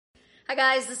Hi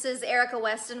guys, this is Erica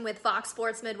Weston with Fox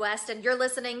Sports Midwest, and you're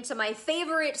listening to my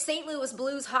favorite St. Louis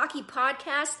Blues hockey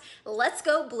podcast, Let's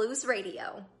Go Blues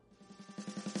Radio.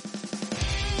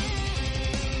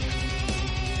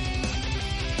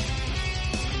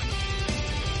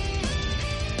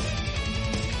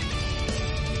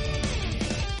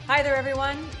 Hi there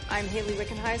everyone, I'm Haley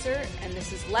Wickenheiser, and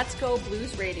this is Let's Go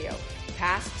Blues Radio,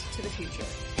 Past to the Future.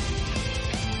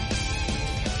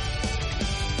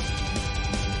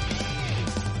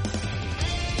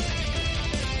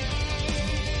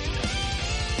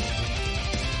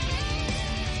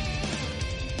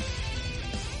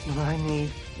 I need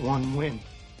one win.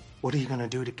 What are you gonna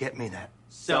do to get me that?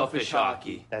 Selfish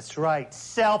hockey. That's right,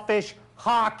 selfish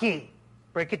hockey.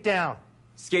 Break it down.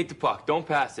 Skate the puck, don't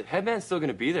pass it. Headman's still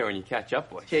gonna be there when you catch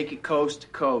up, boys. Take it coast to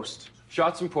coast.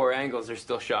 Shots from poor angles are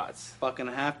still shots. Buck and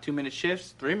a half, 2-minute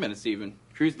shifts, 3 minutes even.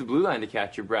 Cruise the blue line to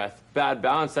catch your breath. Bad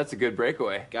balance, that's a good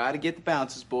breakaway. Gotta get the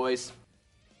bounces, boys.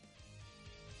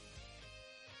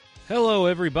 Hello,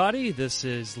 everybody. This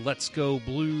is Let's Go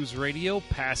Blues Radio,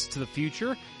 Past to the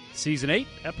Future, Season 8,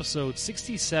 Episode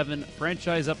 67,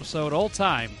 franchise episode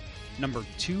all-time, number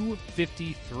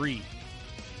 253.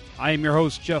 I am your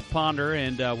host, Jeff Ponder,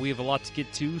 and we have a lot to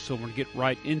get to, so we're going to get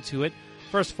right into it.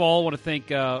 First of all, I want to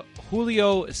thank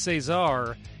Julio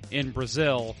Cesar in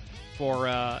Brazil for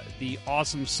the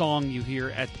awesome song you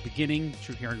hear at the beginning, which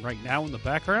you're hearing right now in the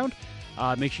background.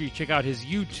 Make sure you check out his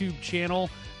YouTube channel.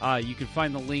 You can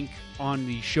find the link on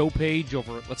the show page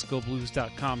over at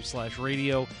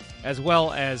letsgoblues.com/radio, as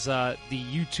well as the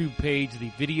YouTube page, the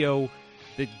video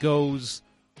that goes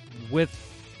with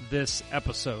this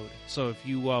episode. So if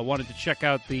you wanted to check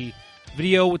out the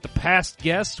video with the past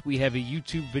guests, we have a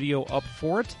YouTube video up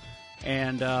for it,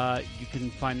 and you can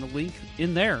find the link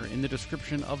in there in the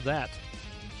description of that.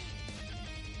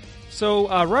 So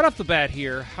right off the bat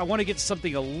here, I want to get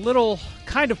something a little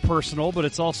kind of personal, but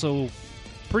it's also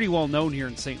pretty well known here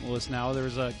in St. Louis now.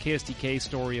 There's a KSTK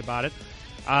story about it.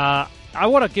 I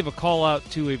want to give a call out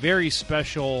to a very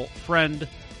special friend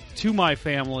to my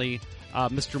family,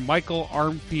 Mr. Michael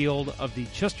Armfield of the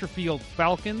Chesterfield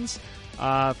Falcons.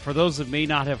 For those that may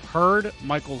not have heard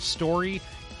Michael's story,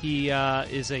 he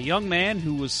is a young man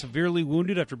who was severely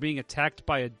wounded after being attacked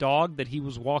by a dog that he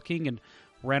was walking and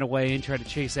ran away and tried to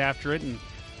chase after it, and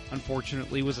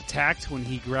unfortunately was attacked when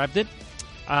he grabbed it.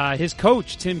 His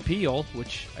coach, Tim Peel,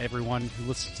 which everyone who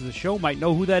listens to the show might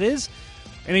know who that is,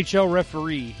 NHL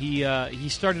referee. He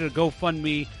started a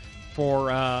GoFundMe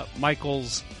for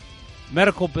Michael's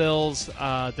medical bills.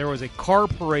 There was a car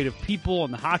parade of people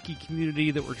in the hockey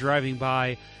community that were driving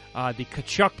by. The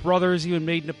Tkachuk brothers even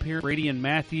made an appearance, Brady and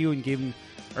Matthew, and gave him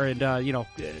a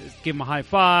high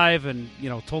five, and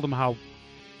told him how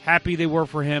happy they were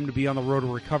for him to be on the road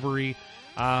to recovery.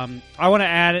 I want to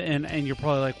add, and you're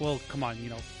probably like, well, come on,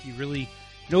 you really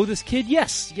know this kid?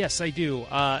 Yes, I do.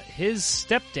 His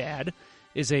stepdad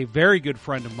is a very good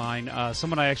friend of mine,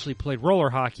 someone I actually played roller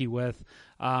hockey with,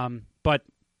 but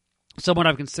someone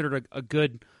I've considered a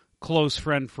good, close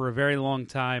friend for a very long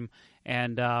time,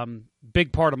 and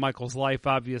big part of Michael's life,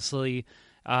 obviously.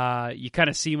 You kind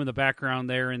of see him in the background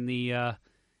there in the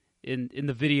in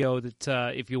the video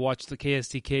that if you watch the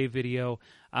KSTK video,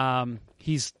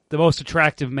 he's the most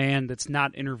attractive man that's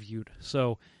not interviewed,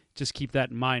 so just keep that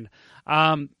in mind.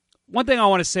 One thing I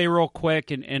want to say real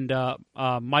quick, and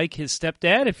Mike, his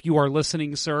stepdad, if you are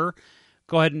listening, sir,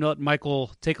 go ahead and let Michael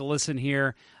take a listen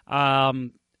here.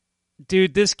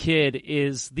 Dude, this kid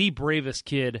is the bravest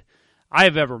kid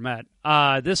I've ever met.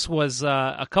 This was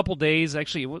a couple days,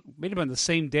 actually, it may have been the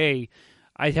same day,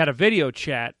 I had a video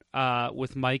chat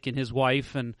with Mike and his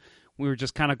wife, and we were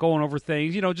just kind of going over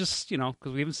things, because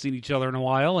we haven't seen each other in a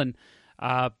while, and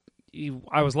I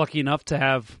was lucky enough to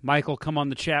have Michael come on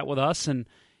the chat with us, and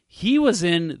he was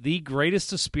in the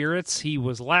greatest of spirits. He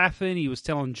was laughing, he was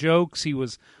telling jokes, he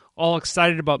was all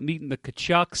excited about meeting the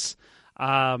Tkachuks.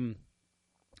 And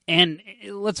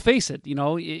let's face it,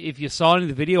 if you saw any of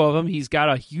the video of him, he's got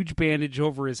a huge bandage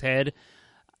over his head,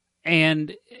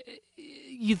 and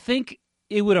you think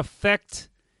it would affect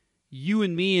you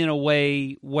and me in a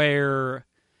way where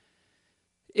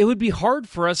it would be hard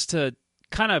for us to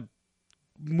kind of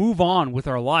move on with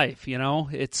our life,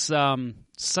 It's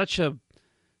such a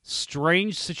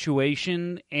strange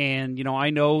situation, and,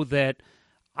 I know that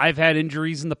I've had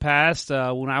injuries in the past.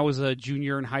 When I was a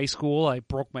junior in high school, I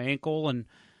broke my ankle and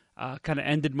kind of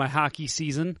ended my hockey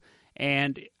season,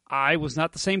 and I was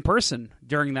not the same person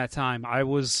during that time. I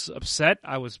was upset.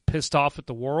 I was pissed off at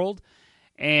the world,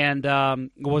 and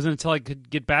it wasn't until I could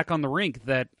get back on the rink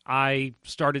that I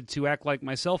started to act like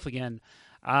myself again.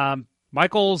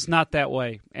 Michael's not that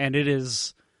way, and it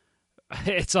is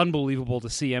it's unbelievable to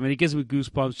see. I mean, it gives me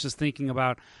goosebumps just thinking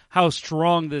about how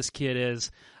strong this kid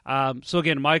is. So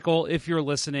again, Michael, if you're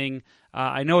listening,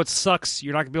 I know it sucks.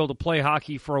 You're not going to be able to play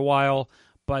hockey for a while,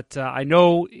 but I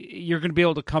know you're going to be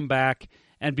able to come back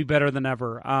and be better than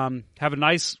ever. Have a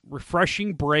nice,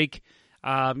 refreshing break.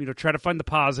 Try to find the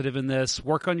positive in this.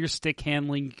 Work on your stick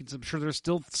handling. I'm sure there's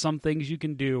still some things you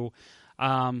can do.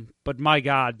 But my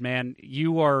God, man,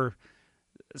 you are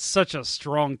such a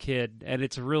strong kid, and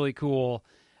it's really cool.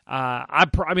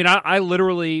 I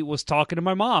literally was talking to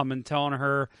my mom and telling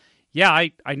her, yeah,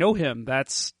 I know him.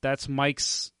 That's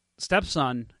Mike's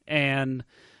stepson, and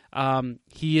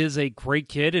he is a great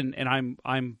kid, and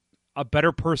I'm a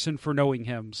better person for knowing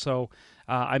him. So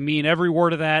I mean every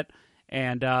word of that.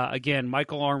 And again,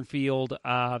 Michael Armfield,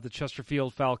 the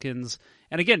Chesterfield Falcons,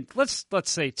 and again, let's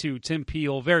say too, Tim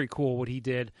Peel, very cool what he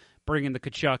did, bringing the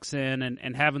Kachucks in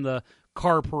and having the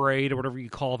car parade or whatever you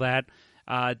call that,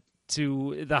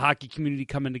 to the hockey community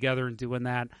coming together and doing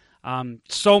that.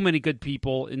 So many good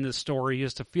people in this story,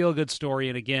 just a feel-good story.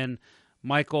 And again,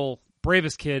 Michael,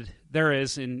 bravest kid there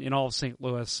is in all of St.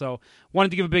 Louis. So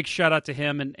wanted to give a big shout-out to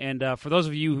him. And for those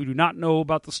of you who do not know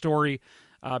about the story,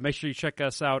 make sure you check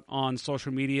us out on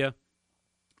social media,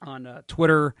 on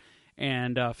Twitter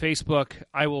and Facebook.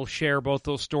 I will share both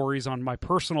those stories on my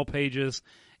personal pages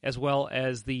as well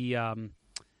as the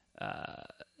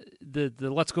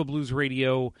Let's Go Blues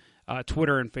Radio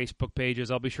Twitter and Facebook pages.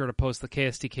 I'll be sure to post the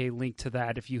KSTK link to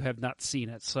that if you have not seen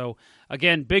it. So,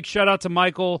 again, big shout-out to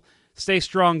Michael. Stay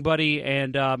strong, buddy,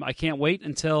 and I can't wait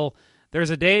until there's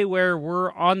a day where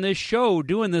we're on this show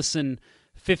doing this in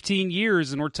 15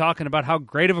 years, and we're talking about how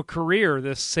great of a career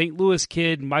this St. Louis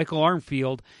kid, Michael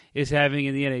Armfield, is having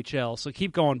in the NHL. So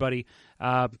keep going, buddy.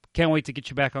 Can't wait to get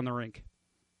you back on the rink.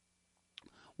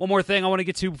 One more thing I want to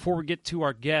get to before we get to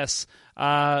our guests.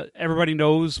 Everybody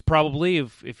knows probably,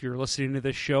 if you're listening to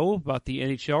this show, about the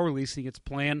NHL releasing its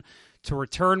plan to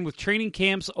return with training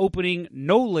camps opening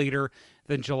no later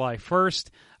than July 1st.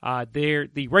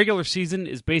 The regular season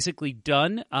is basically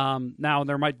done. Now,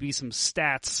 there might be some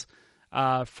stats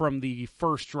from the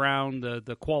first round,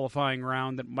 the qualifying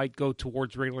round, that might go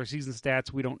towards regular season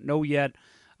stats. We don't know yet.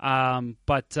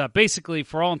 But basically,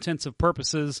 for all intents and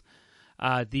purposes,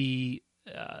 the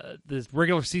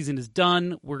regular season is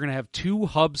done. We're going to have 2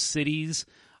 hub cities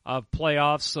of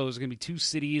playoffs, so there's going to be 2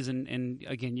 cities, and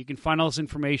again, you can find all this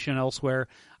information elsewhere.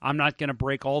 I'm not going to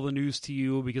break all the news to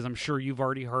you because I'm sure you've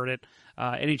already heard it.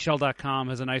 NHL.com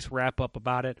has a nice wrap-up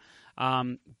about it.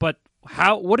 But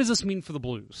what does this mean for the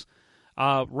Blues?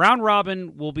 Round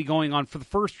robin will be going on for the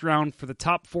first round for the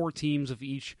top 4 teams of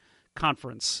each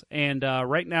conference, and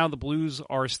right now the Blues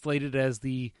are slated as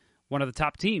one of the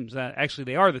top teams. Actually,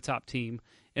 they are the top team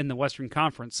in the Western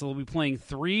Conference. So they'll be playing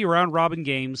 3 round-robin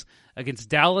games against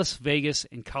Dallas, Vegas,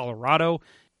 and Colorado.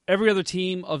 Every other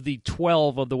team of the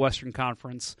 12 of the Western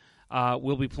Conference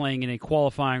will be playing in a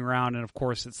qualifying round, and of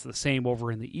course it's the same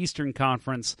over in the Eastern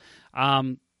Conference.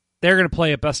 They're going to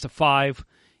play a best-of-5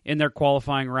 in their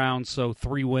qualifying round, so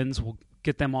 3 wins will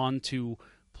get them on to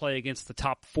play against the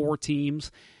top 4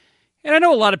 teams. And I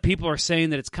know a lot of people are saying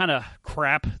that it's kind of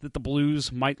crap that the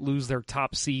Blues might lose their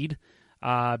top seed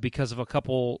because of a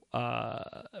couple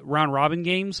round-robin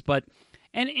games.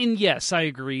 And yes, I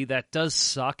agree, that does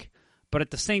suck. But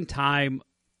at the same time,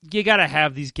 you got to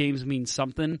have these games mean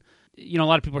something. A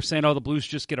lot of people are saying, the Blues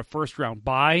just get a first-round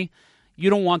bye. You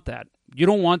don't want that. You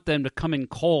don't want them to come in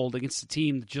cold against a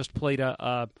team that just played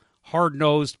a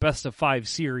hard-nosed best-of-5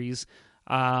 series,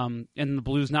 and the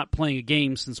Blues not playing a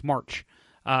game since March.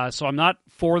 So I'm not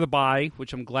for the bye,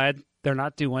 which I'm glad they're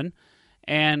not doing.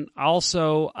 And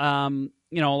also, a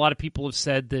lot of people have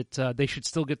said that they should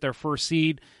still get their first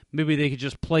seed. Maybe they could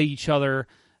just play each other,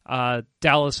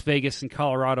 Dallas, Vegas, and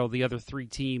Colorado, the other 3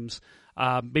 teams.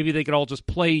 Maybe they could all just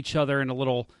play each other in a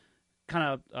little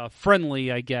kind of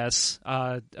friendly, I guess,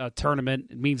 tournament.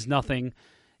 It means nothing.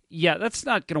 Yeah, that's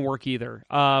not going to work either.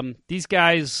 These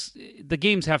guys, the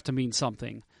games have to mean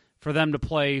something for them to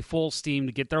play full steam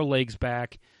to get their legs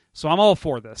back. So I'm all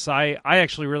for this. I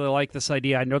actually really like this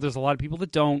idea. I know there's a lot of people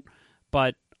that don't,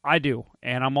 but I do,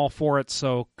 and I'm all for it.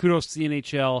 So kudos to the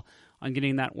NHL on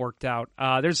getting that worked out.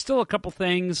 There's still a couple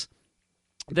things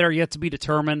that are yet to be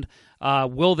determined.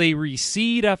 Will they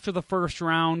reseed after the first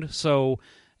round? So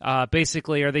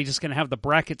basically, are they just going to have the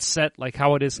bracket set like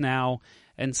how it is now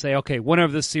and say, okay, winner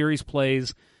of this series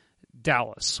plays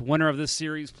Dallas, winner of this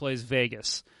series plays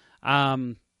Vegas?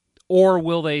 Or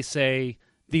will they say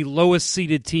the lowest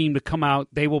seeded team to come out,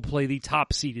 they will play the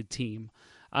top seeded team?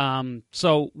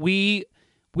 So we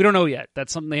don't know yet.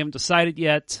 That's something they haven't decided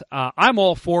yet. I'm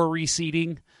all for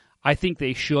reseeding. I think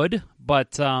they should,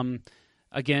 but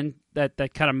again,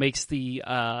 that kind of makes the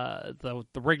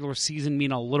regular season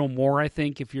mean a little more, I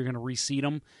think, if you're going to reseed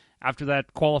them after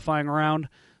that qualifying round.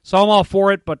 So I'm all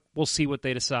for it, but we'll see what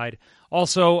they decide.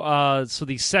 Also, so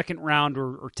the second round,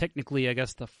 or technically, I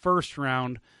guess, the first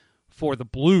round for the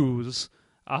Blues,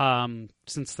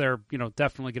 since they're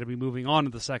definitely going to be moving on to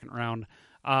the second round,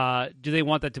 do they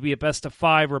want that to be a best of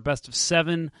 5 or a best of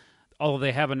 7? Although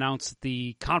they have announced that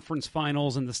the conference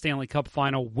finals and the Stanley Cup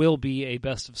final will be a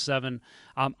best of 7.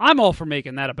 I'm all for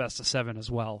making that a best of 7 as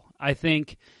well. I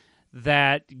think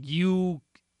that you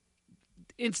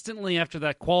instantly after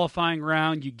that qualifying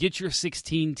round, you get your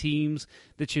 16 teams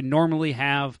that you normally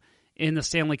have in the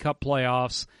Stanley Cup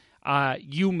playoffs.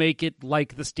 You make it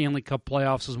like the Stanley Cup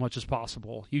playoffs as much as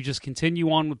possible. You just continue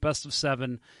on with best of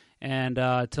 7 and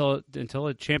until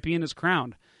a champion is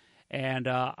crowned. And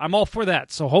I'm all for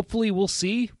that. So hopefully we'll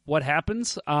see what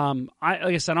happens. Like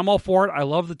I said, I'm all for it. I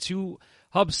love the 2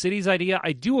 hub cities idea.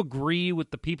 I do agree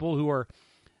with the people who are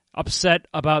upset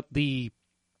about the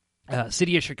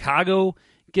city of Chicago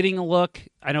getting a look.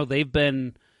 I know they've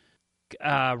been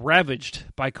ravaged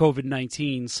by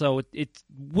COVID-19, so it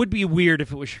would be weird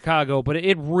if it was Chicago, but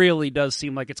it really does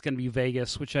seem like it's going to be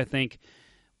Vegas, which I think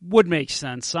would make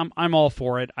sense. I'm all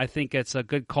for it. I think it's a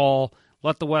good call.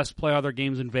 Let the West play all their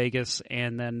games in Vegas,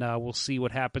 and then we'll see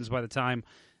what happens by the time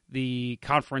the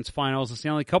conference finals and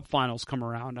Stanley Cup finals come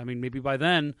around. I mean, maybe by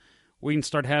then we can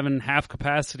start having half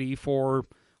capacity for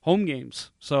home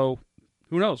games. So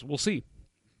who knows? We'll see.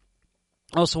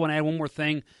 I also want to add one more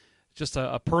thing, just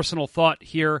a personal thought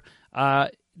here.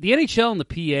 The NHL and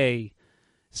the PA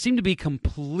seem to be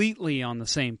completely on the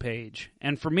same page,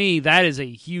 and for me, that is a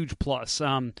huge plus.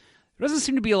 There doesn't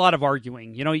seem to be a lot of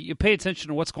arguing. You pay attention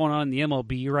to what's going on in the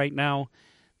MLB right now.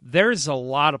 There's a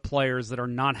lot of players that are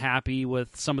not happy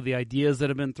with some of the ideas that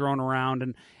have been thrown around,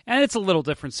 and it's a little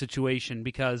different situation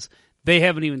because they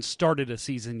haven't even started a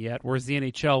season yet, whereas the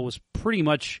NHL was pretty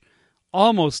much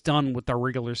almost done with their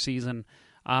regular season.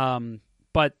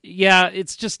 But yeah,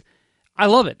 it's just, I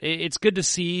love it. It's good to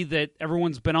see that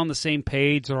everyone's been on the same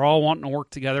page. They're all wanting to work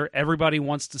together. Everybody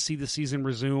wants to see the season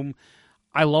resume.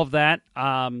 I love that.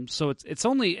 So it's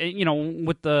only,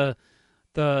 with the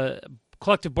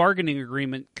collective bargaining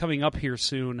agreement coming up here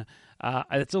soon,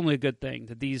 it's only a good thing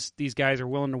that these guys are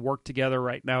willing to work together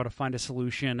right now to find a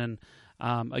solution. And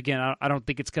again, I don't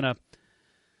think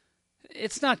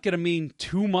it's not going to mean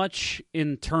too much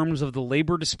in terms of the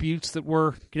labor disputes that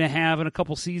we're going to have in a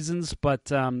couple seasons,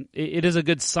 but it is a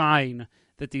good sign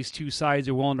that these two sides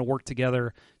are willing to work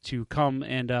together to come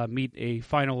and meet a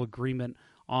final agreement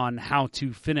on how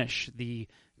to finish the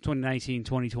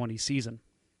 2019-2020 season.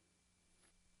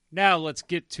 Now let's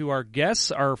get to our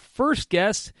guests. Our first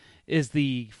guest is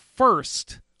the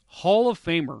first Hall of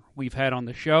Famer we've had on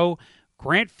the show.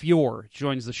 Grant Fuhr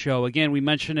joins the show. Again, we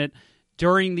mentioned it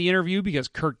during the interview because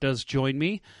Kurt does join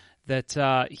me,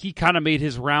 that he kind of made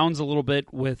his rounds a little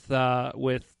bit with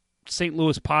St.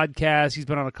 Louis podcast. He's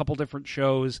been on a couple different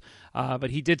shows, but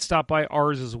he did stop by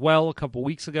ours as well a couple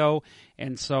weeks ago,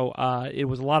 and so it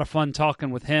was a lot of fun talking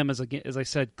with him. As I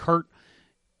said, Kurt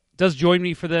does join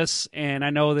me for this, and I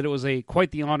know that it was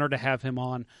quite the honor to have him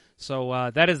on.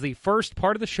 So that is the first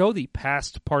part of the show, the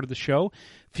past part of the show.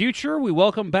 Future, we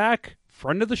welcome back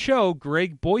friend of the show,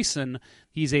 Greg Boysen.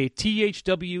 He's a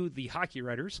THW, the Hockey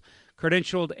Writers,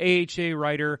 credentialed AHA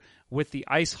writer with the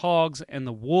Ice Hogs and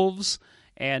the Wolves.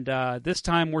 And this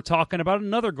time we're talking about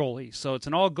another goalie. So it's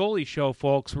an all-goalie show,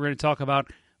 folks. We're going to talk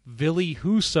about Ville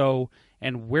Husso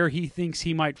and where he thinks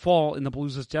he might fall in the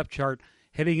Blues' depth chart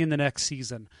heading in the next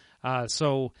season.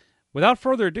 So without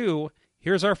further ado,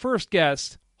 here's our first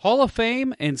guest, Hall of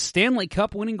Fame and Stanley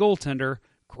Cup winning goaltender,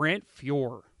 Grant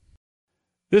Fuhr.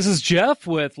 This is Jeff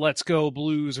with Let's Go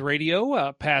Blues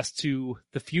Radio, Past to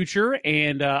the Future,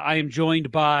 and I am joined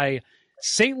by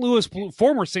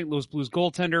former St. Louis Blues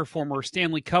goaltender, former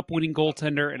Stanley Cup winning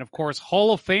goaltender, and of course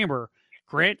Hall of Famer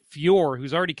Grant Fuhr,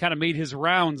 who's already kind of made his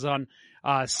rounds on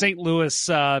St. Louis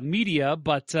media,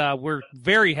 but we're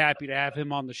very happy to have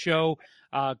him on the show.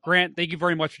 Grant, thank you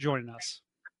very much for joining us.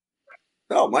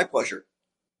 Oh, my pleasure.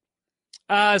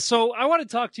 So I want to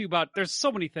talk to you about, there's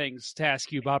so many things to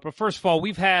ask you about, but first of all,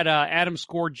 we've had Adam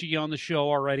Scorgi on the show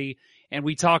already, and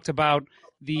we talked about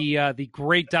the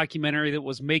great documentary that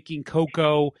was Making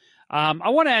Coco. I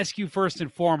want to ask you first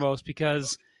and foremost,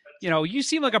 because, you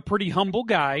seem like a pretty humble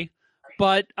guy,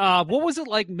 but what was it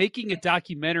like making a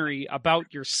documentary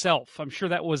about yourself? I'm sure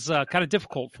that was kind of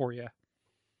difficult for you.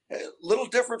 A little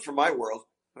different from my world.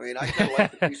 I mean, I kind of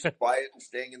like the peace and quiet and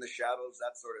staying in the shadows,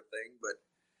 that sort of thing, but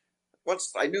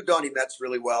once I knew Donnie Metz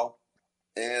really well,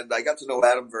 and I got to know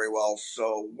Adam very well.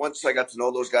 So once I got to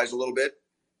know those guys a little bit,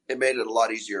 it made it a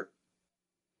lot easier.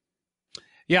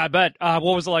 Yeah, I bet. What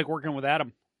was it like working with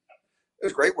Adam? It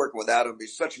was great working with Adam.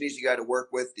 He's such an easy guy to work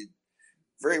with. He's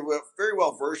very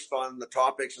well versed on the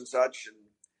topics and such. And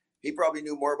he probably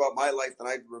knew more about my life than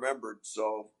I remembered.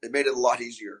 So it made it a lot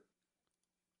easier.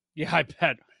 Yeah, I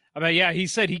bet. Yeah, he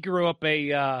said he grew up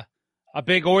a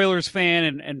big Oilers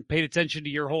fan and paid attention to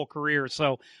your whole career.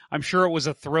 So I'm sure it was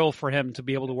a thrill for him to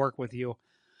be able to work with you.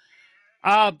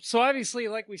 So obviously,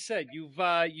 like we said,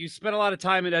 you spent a lot of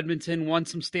time in Edmonton, won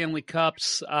some Stanley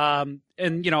Cups, and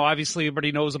obviously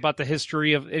everybody knows about the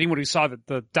history of anyone who saw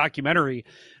the documentary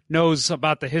knows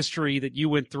about the history that you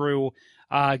went through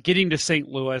getting to St.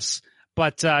 Louis.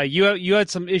 But you had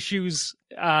some issues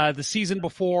the season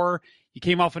before. You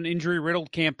came off an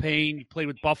injury-riddled campaign. You played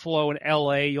with Buffalo and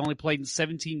L.A. You only played in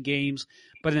 17 games.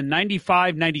 But in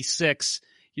 95-96,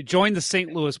 you joined the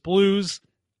St. Louis Blues.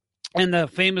 And the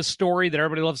famous story that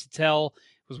everybody loves to tell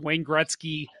was Wayne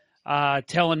Gretzky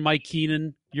telling Mike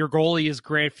Keenan, your goalie is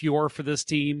Grant Fuhr for this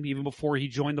team, even before he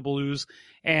joined the Blues.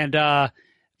 And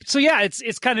so, yeah,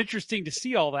 it's kind of interesting to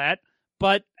see all that.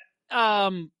 But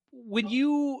when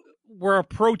you were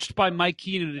approached by Mike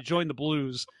Keenan to join the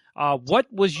Blues, what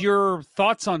was your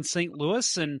thoughts on St.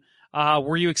 Louis, and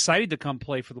were you excited to come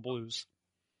play for the Blues?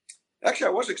 Actually,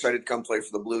 I was excited to come play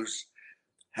for the Blues.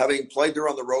 Having played there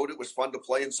on the road, it was fun to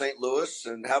play in St. Louis,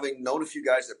 and having known a few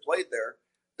guys that played there,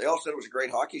 they all said it was a great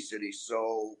hockey city.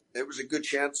 So it was a good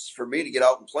chance for me to get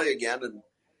out and play again, and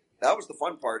that was the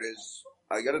fun part is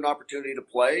I got an opportunity to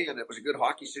play, and it was a good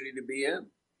hockey city to be in.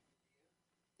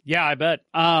 Yeah, I bet.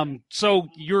 So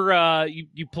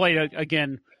you played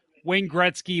again. Wayne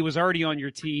Gretzky was already on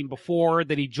your team before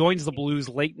that. He joins the Blues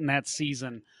late in that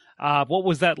season. What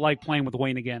was that like playing with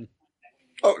Wayne again?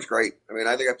 Oh, it was great. I mean,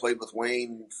 I think I played with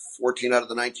Wayne 14 out of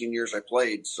the 19 years I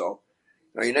played. So,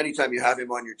 I mean, anytime you have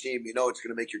him on your team, you know it's going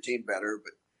to make your team better.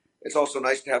 But it's also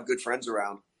nice to have good friends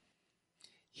around.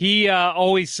 He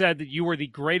always said that you were the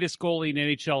greatest goalie in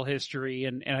NHL history,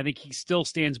 and I think he still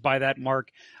stands by that mark.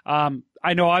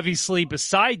 I know, obviously,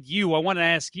 beside you, I want to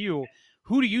ask you,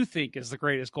 who do you think is the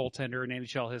greatest goaltender in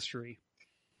NHL history?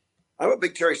 I'm a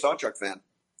big Terry Sawchuk fan.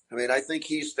 I mean, I think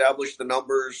he established the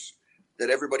numbers that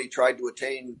everybody tried to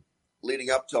attain leading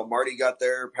up till Marty got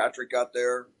there, Patrick got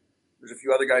there. There's a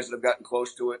few other guys that have gotten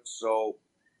close to it. So,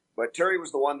 but Terry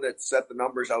was the one that set the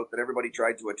numbers out that everybody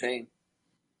tried to attain.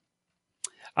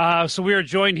 So we are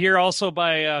joined here also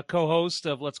by co-host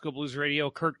of Let's Go Blues Radio,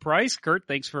 Kurt Price. Kurt,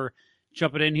 thanks for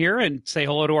jumping in here and say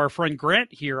hello to our friend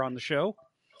Grant here on the show.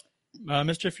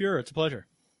 Mr. Fuhr, it's a pleasure.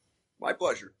 My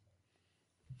pleasure.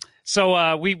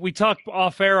 So we talked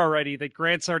off air already that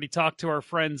Grant's already talked to our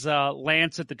friends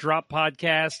Lance at the Drop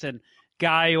Podcast and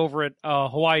Guy over at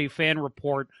Hawaii Fan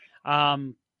Report.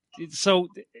 So,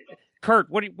 Kurt,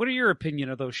 what are your opinion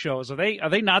of those shows? Are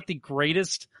they not the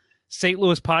greatest St.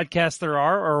 Louis podcasts there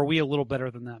are, or are we a little better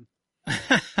than them?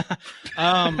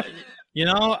 I'm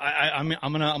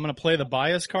gonna play the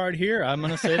bias card here. I'm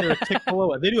gonna say they're a tick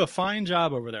below it. They do a fine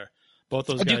job over there. Both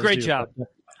those guys do. Great job.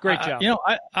 Great job.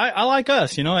 I like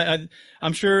us.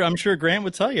 I'm sure Grant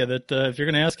would tell you that if you're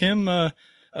going to ask him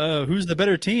who's the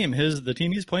better team, the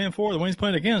team he's playing for, the one he's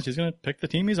playing against, he's going to pick the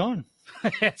team he's on.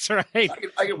 That's right.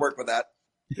 I can work with that.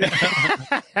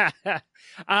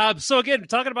 So again,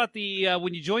 talking about the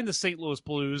when you joined the St. Louis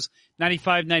Blues,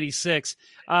 95-96,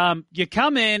 you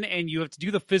come in and you have to do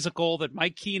the physical that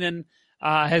Mike Keenan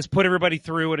has put everybody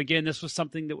through. And again, this was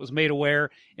something that was made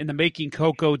aware in the Making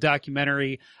Coco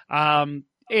documentary.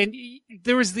 And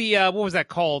there was the what was that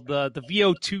called? The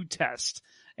VO2 test.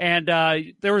 And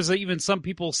there was even some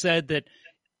people said that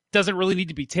doesn't really need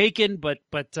to be taken, but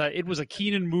it was a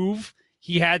Keenan move.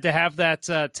 He had to have that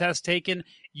test taken.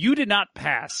 You did not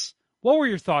pass. What were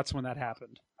your thoughts when that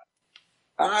happened?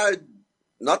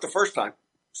 Not the first time.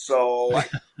 So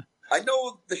I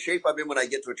know the shape I'm in when I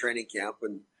get to a training camp.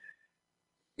 And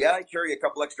yeah, I carry a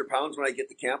couple extra pounds when I get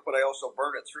to camp, but I also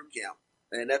burn it through camp.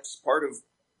 And that's part of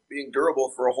being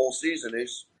durable for a whole season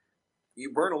is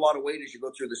you burn a lot of weight as you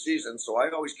go through the season. So I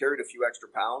always carried a few extra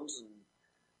pounds, and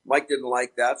Mike didn't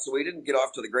like that. So we didn't get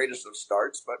off to the greatest of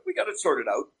starts, but we got it sorted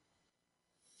out.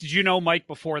 Did you know Mike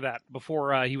before that,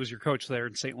 before he was your coach there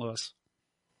in St. Louis?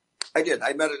 I did.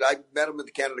 I met him at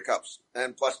the Canada Cups,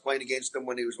 and plus playing against him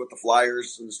when he was with the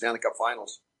Flyers in the Stanley Cup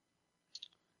Finals.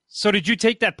 So did you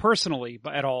take that personally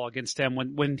at all against him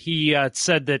when he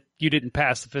said that you didn't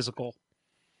pass the physical?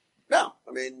 No,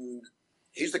 I mean,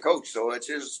 he's the coach, so it's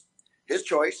his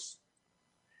choice.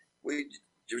 It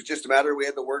was just a matter we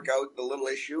had to work out the little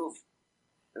issue,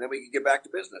 and then we could get back to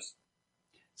business.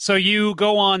 So you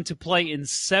go on to play in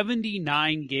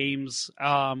 79 games,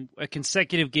 a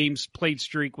consecutive games played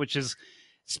streak, which is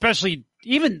especially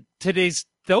even today's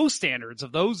those standards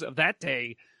of that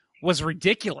day was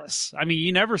ridiculous. I mean,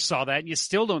 you never saw that, and you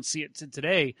still don't see it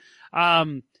today.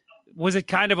 Was it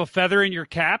kind of a feather in your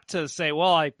cap to say,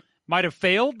 well, I might have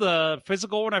failed the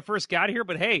physical when I first got here,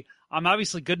 but hey, I'm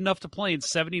obviously good enough to play in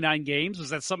 79 games. Was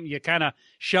that something you kind of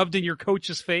shoved in your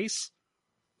coach's face?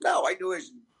 No, I knew he was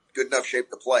in good enough shape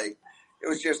to play. It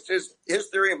was just his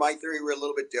theory and my theory were a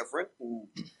little bit different. And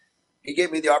he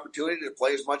gave me the opportunity to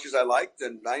play as much as I liked,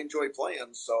 and I enjoyed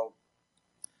playing. So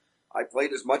I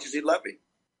played as much as he'd let me.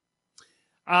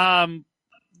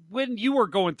 When you were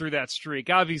going through that streak,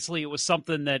 obviously it was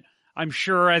something that I'm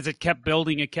sure as it kept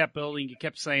building, you kept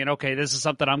saying, okay, this is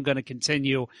something I'm going to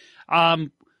continue.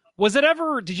 Did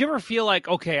you ever feel like,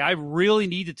 okay, I really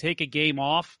need to take a game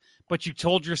off, but you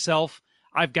told yourself,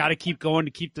 I've got to keep going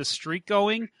to keep this streak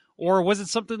going? Or was it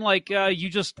something like you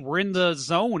just were in the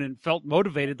zone and felt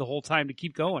motivated the whole time to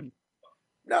keep going?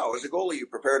 No, as a goalie, you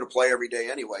prepare to play every day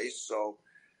anyway. So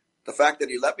the fact that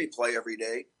he let me play every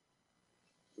day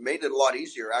made it a lot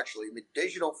easier, actually. I mean,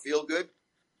 days you don't feel good,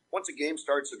 once a game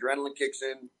starts, adrenaline kicks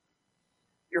in,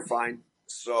 you're fine.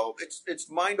 So it's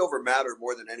mind over matter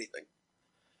more than anything.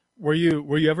 Were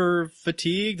you ever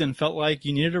fatigued and felt like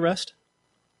you needed a rest?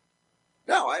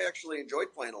 No, I actually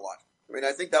enjoyed playing a lot. I mean,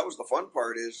 I think that was the fun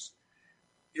part is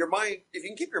your mind, if you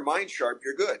can keep your mind sharp,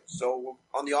 you're good. So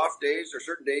on the off days or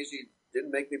certain days he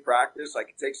didn't make me practice, I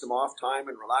could take some off time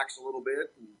and relax a little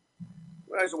bit. And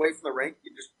when I was away from the rink,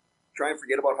 you just try and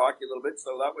forget about hockey a little bit.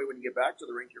 So that way when you get back to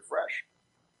the rink, you're fresh.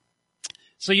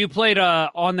 So you played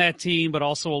on that team, but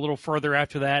also a little further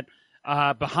after that,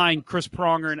 behind Chris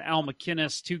Pronger and Al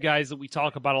McInnes, two guys that we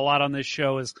talk about a lot on this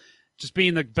show as just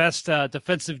being the best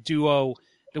defensive duo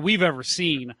that we've ever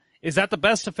seen. Is that the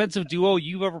best defensive duo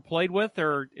you've ever played with,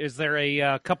 or is there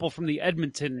a couple from the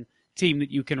Edmonton team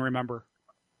that you can remember?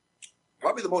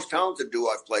 Probably the most talented duo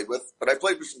I've played with, but I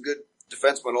played with some good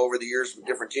defensemen over the years with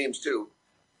different teams too.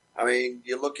 I mean,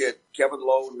 you look at Kevin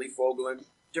Lowe and Lee Fogelin,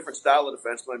 different style of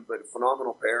defensemen, but a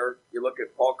phenomenal pair. You look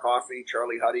at Paul Coffey,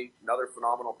 Charlie Huddy, another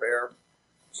phenomenal pair.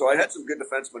 So I had some good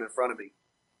defensemen in front of me.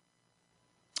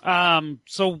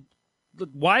 So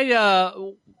why,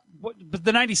 but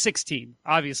the 96 team,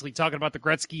 obviously, talking about the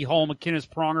Gretzky, Hull, McInnes,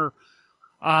 Pronger,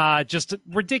 just a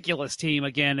ridiculous team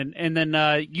again. And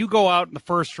then you go out in the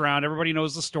first round. Everybody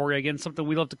knows the story. Again, something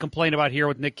we love to complain about here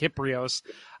with Nick Kypreos.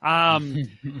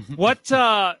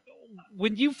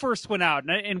 When you first went out,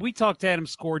 and we talked to Adam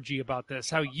Scorgi about this,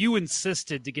 how you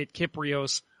insisted to get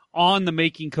Kypreos on the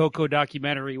Making Coco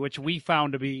documentary, which we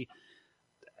found to be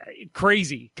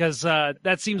crazy, because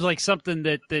that seems like something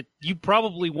that you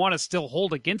probably want to still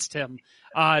hold against him.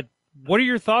 What are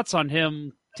your thoughts on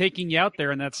him taking you out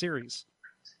there in that series?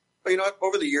 Well, you know,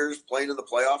 over the years, playing in the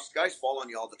playoffs, guys fall on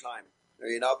you all the time. I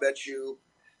mean, I'll bet you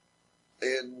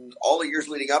in all the years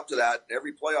leading up to that,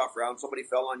 every playoff round, somebody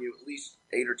fell on you at least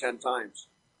 8 or 10 times,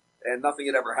 and nothing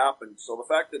had ever happened. So the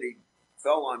fact that he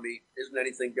fell on me isn't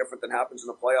anything different than happens in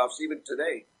the playoffs. Even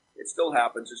today, it still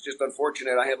happens. It's just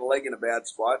unfortunate. I had a leg in a bad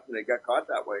spot, and it got caught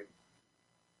that way.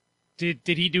 Did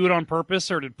he do it on purpose,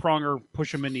 or did Pronger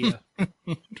push him into you?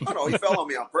 No, he fell on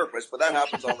me on purpose, but that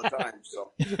happens all the time.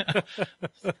 So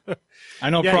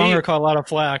I know Pronger caught a lot of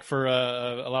flack for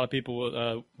a lot of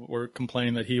people were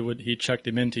complaining that he checked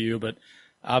him into you, but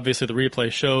obviously the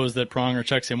replay shows that Pronger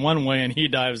checks him one way and he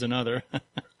dives another.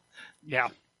 Yeah.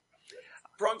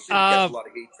 Pronger gets a lot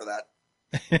of heat for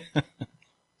that.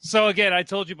 So again, I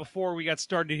told you before we got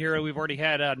started here, we've already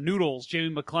had Noodles,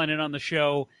 Jamie McLennan, on the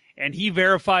show, and he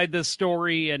verified this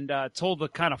story and told the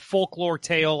kind of folklore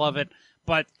tale of it.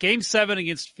 But Game 7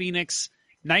 against Phoenix,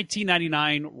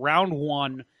 1999, Round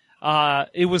 1,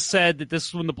 it was said that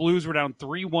this was when the Blues were down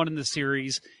 3-1 in the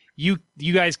series. You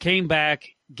guys came back,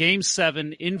 Game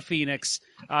 7 in Phoenix.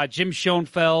 Jim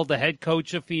Schoenfeld, the head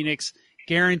coach of Phoenix,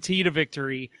 guaranteed a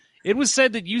victory. It was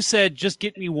said that you said, just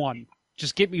get me one.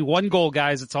 Just get me one goal,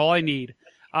 guys. That's all I need.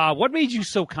 What made you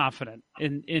so confident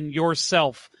in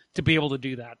yourself to be able to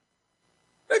do that?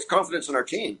 It's confidence in our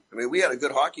team. I mean, we had a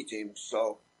good hockey team,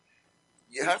 so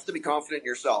you have to be confident in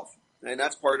yourself, and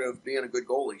that's part of being a good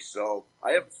goalie. So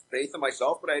I have faith in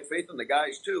myself, but I had faith in the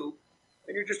guys too,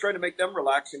 and you're just trying to make them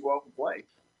relax and go out and play.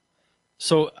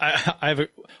 So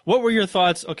what were your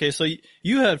thoughts? Okay, so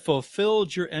you had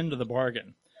fulfilled your end of the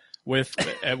bargain with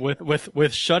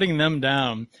shutting them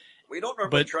down. We don't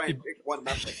normally try and pick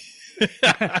 1-0.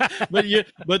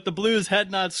 but the Blues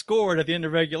had not scored at the end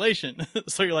of regulation,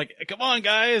 so you're like, "Come on,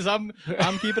 guys, I'm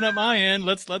keeping up my end.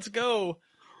 Let's go."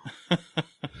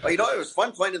 Well, you know, it was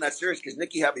fun playing in that series because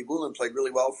Nicky Habibulin played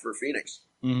really well for Phoenix.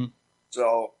 Mm-hmm.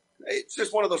 So it's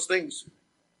just one of those things.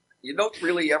 You don't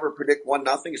really ever predict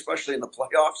 1-0, especially in the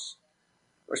playoffs.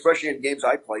 especially in games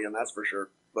I play in, that's for sure.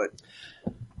 But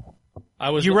I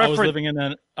was living in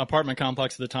an apartment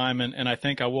complex at the time, and I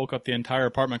think I woke up the entire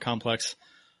apartment complex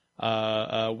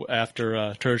after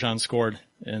Turgeon scored,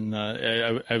 and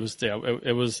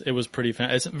it was pretty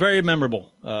fan. It's a very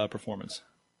memorable performance.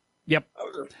 Yep.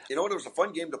 It was a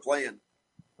fun game to play in.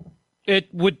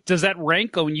 Does that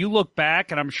rank when you look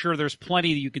back? And I'm sure there's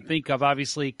plenty that you could think of.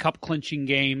 Obviously, cup clinching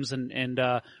games and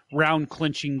round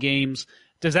clinching games.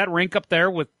 Does that rank up there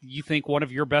with, you think, one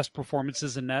of your best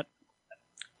performances in net?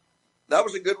 That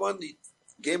was a good one. The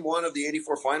game 1 of the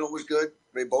 '84 final was good.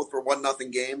 They both were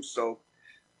 1-0 games, so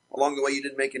along the way you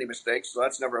didn't make any mistakes, so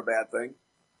that's never a bad thing.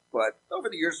 But over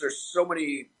the years, there's so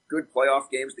many good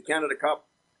playoff games. The Canada Cup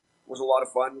was a lot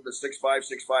of fun. The 6-5,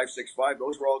 6-5, 6-5,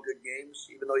 those were all good games,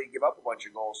 even though you give up a bunch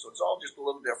of goals. So it's all just a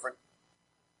little different.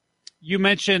 You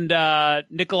mentioned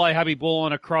Nikolai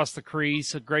Habibulin across the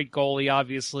crease, a great goalie,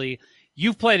 obviously.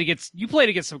 You played against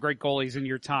some great goalies in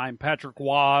your time. Patrick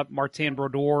Waugh, Martin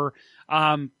Brodeur.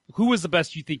 Who was the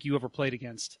best you think you ever played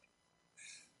against?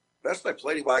 Best I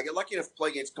played, well, I got lucky enough to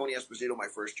play against Tony Esposito my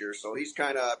first year, so I'm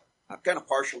kind of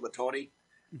partial to Tony.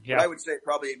 Yeah. But I would say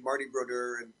probably Marty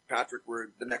Brodeur and Patrick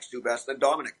were the next two best. Then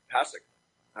Dominic Hasek.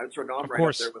 I would throw Dom right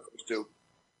up there with those two.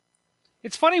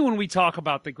 It's funny when we talk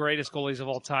about the greatest goalies of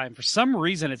all time. For some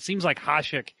reason, it seems like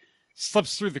Hasek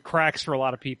slips through the cracks for a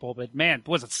lot of people. But, man,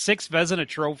 was it 6 Vezina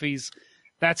trophies?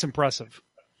 That's impressive.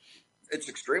 It's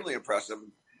extremely impressive.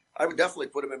 I would definitely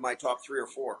put him in my top 3 or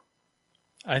 4.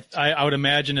 I would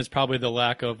imagine it's probably the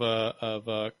lack of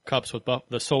cups with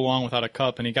the so long without a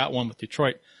cup, and he got one with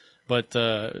Detroit. But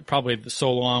probably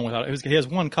so long without it. He has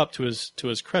 1 cup to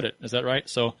his credit. Is that right?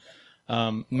 So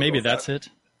maybe that's it.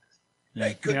 Yeah,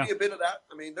 it could be a bit of that.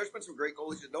 I mean, there's been some great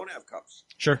goalies that don't have cups.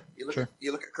 Sure. You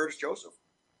look at Curtis Joseph.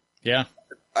 Yeah.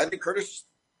 I think Curtis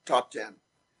top 10.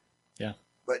 Yeah.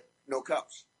 But no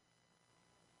cups.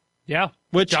 Yeah.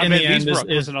 Which John in Van the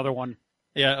end is another one.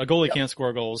 Yeah, a goalie can't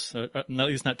score goals. At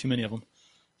least not too many of them.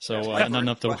 So not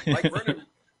enough to win. Mike Vernon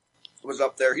was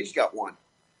up there. He's got 1.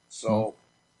 So,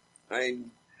 I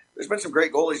mean, there's been some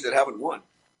great goalies that haven't won.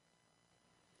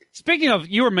 Speaking of,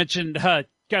 you were mentioned, it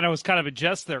was kind of a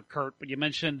jest there, Kurt, but you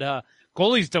mentioned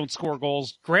goalies don't score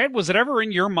goals. Grant, was it ever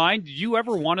in your mind, did you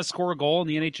ever want to score a goal in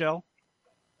the NHL?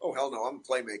 Oh, hell no. I'm a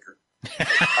playmaker.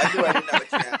 I knew I didn't have a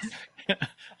chance.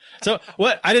 So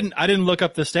what? I didn't look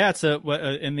up the stats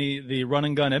in the run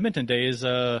and gun Edmonton days.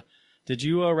 Did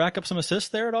you rack up some assists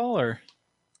there at all, or?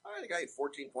 I think I had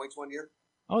 14 points one year.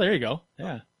 Oh, there you go.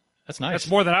 Yeah, that's nice. That's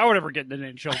more than I would ever get in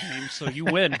an NHL game. So you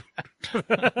win. So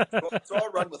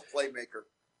I'll run with playmaker.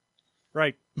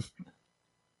 Right.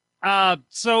 What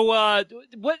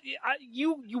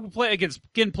you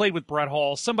played with Brett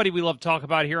Hall, somebody we love to talk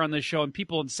about here on this show, and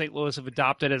people in St. Louis have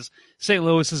adopted as St.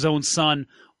 Louis's own son.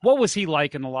 What was he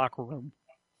like in the locker room?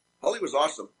 Well, he was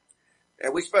awesome,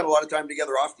 and we spent a lot of time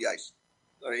together off the ice.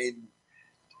 I mean,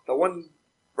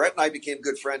 Brett and I became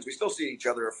good friends. We still see each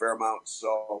other a fair amount.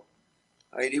 So,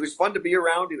 I mean, he was fun to be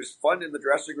around. He was fun in the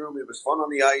dressing room. He was fun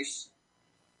on the ice,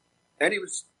 and he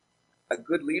was a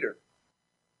good leader.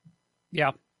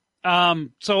 Yeah.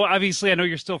 So obviously I know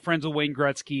you're still friends with Wayne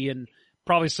Gretzky and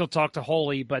probably still talk to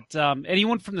Holy, but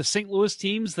anyone from the St. Louis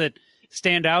teams that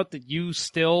stand out that you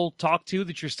still talk to,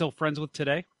 that you're still friends with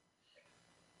today?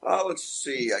 Let's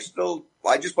see.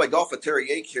 I just play golf with Terry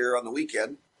Yake here on the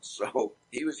weekend, so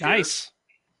he was here. Nice.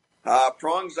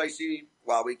 Prongs I see,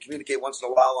 we communicate once in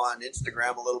a while on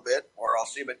Instagram a little bit, or I'll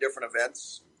see him at different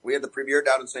events. We had the premiere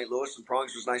down in St. Louis, and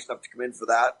Prongs was nice enough to come in for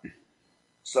that.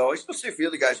 So I still see a few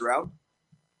of the guys around.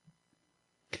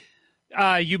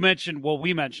 We mentioned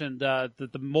the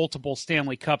multiple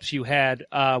Stanley Cups you had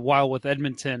while with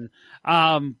Edmonton.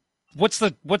 What's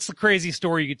the crazy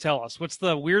story you could tell us? What's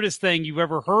the weirdest thing you've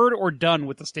ever heard or done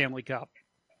with the Stanley Cup?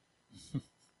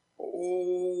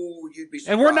 Oh, you'd be surprised.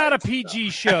 And we're not a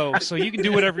PG show, so you can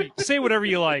do say whatever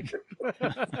you like.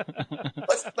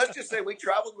 Let's just say we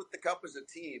traveled with the Cup as a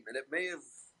team, and it may have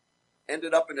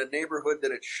ended up in a neighborhood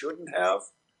that it shouldn't have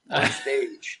on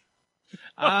stage.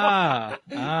 Yes.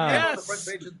 And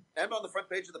on the front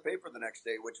page of the paper the next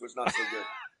day, which was not so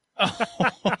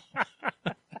good.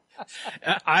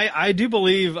 I do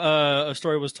believe a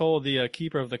story was told. The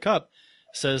keeper of the Cup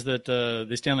says that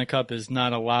the Stanley Cup is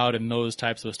not allowed in those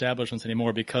types of establishments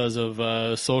anymore because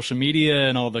of social media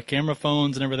and all the camera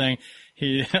phones and everything.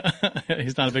 He's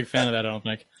not a big fan of that, I don't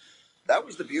think. That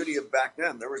was the beauty of back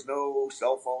then. There was no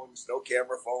cell phones, no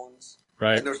camera phones,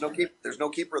 right? And there's no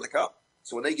keeper of the Cup.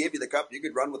 So when they gave you the Cup, you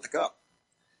could run with the Cup.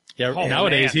 Yeah,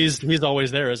 nowadays he's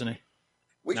always there, isn't he?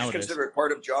 We just consider it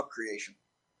part of job creation.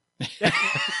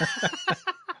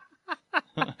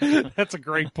 That's a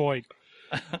great point.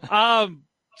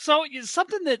 So it's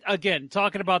something that, again,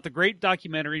 talking about the great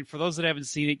documentary, and for those that haven't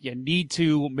seen it, you need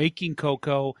to. Making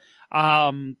Coco.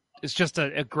 It's just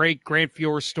a great Grant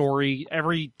Fuhr story.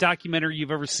 Every documentary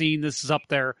you've ever seen, this is up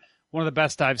there. One of the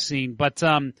best I've seen. But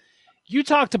you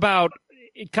talked about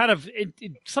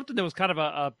it something that was kind of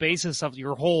a basis of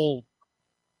your whole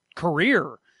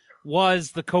career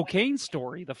was the cocaine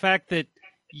story. The fact that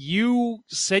you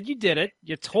said you did it,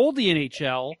 you told the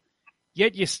NHL,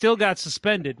 yet you still got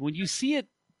suspended. When you see it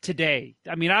today,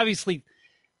 I mean, obviously,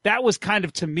 that was kind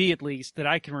of, to me at least, that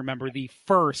I can remember, the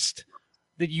first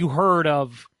that you heard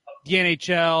of the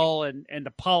NHL and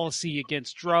the policy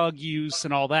against drug use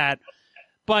and all that.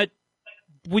 But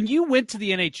when you went to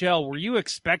the NHL, were you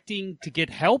expecting to get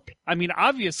help? I mean,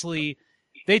 obviously,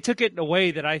 they took it in a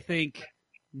way that I think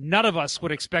none of us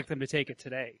would expect them to take it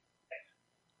today.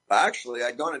 Actually,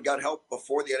 I'd gone and got help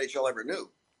before the NHL ever knew.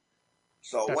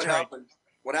 So That's what right. happened?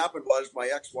 What happened was my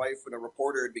ex-wife and a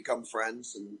reporter had become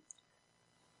friends, and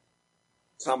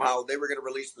somehow they were going to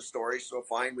release the story. So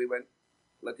fine, we went,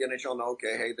 let the NHL know,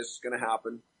 okay, hey, this is going to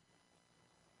happen.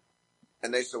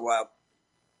 And they said, well,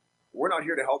 we're not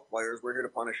here to help players. We're here to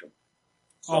punish them.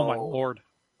 So Oh, my Lord.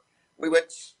 we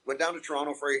went down to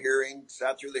Toronto for a hearing,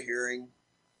 sat through the hearing,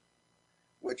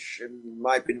 which in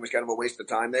my opinion was kind of a waste of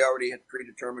time. They already had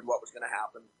predetermined what was going to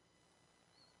happen.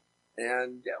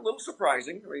 And yeah, a little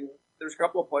surprising. I mean, there's a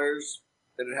couple of players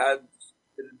that had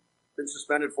been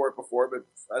suspended for it before, but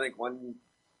I think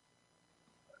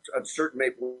a certain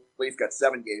Maple Leaf got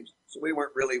 7 games, so we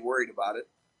weren't really worried about it.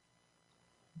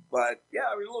 But yeah,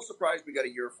 I was a little surprised we got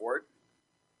a year for it.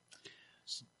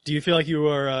 Do you feel like you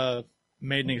were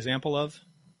made an example of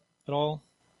at all?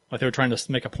 Like they were trying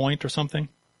to make a point or something?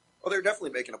 Well, they're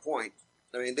definitely making a point.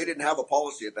 I mean, they didn't have a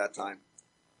policy at that time.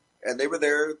 And they were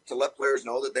there to let players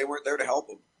know that they weren't there to help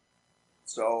them.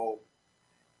 So,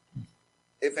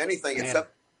 if anything,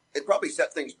 it probably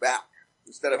set things back.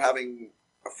 Instead of having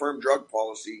a firm drug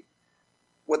policy,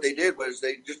 what they did was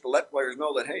they just let players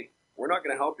know that, hey, we're not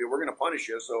going to help you. We're going to punish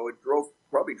you. So it drove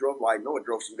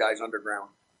some guys underground.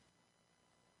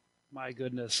 My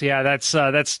goodness. Yeah,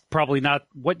 that's probably not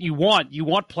what you want. You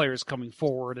want players coming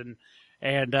forward and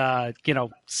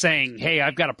saying, hey,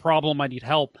 I've got a problem, I need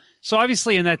help. So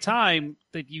obviously in that time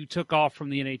that you took off from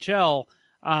the NHL,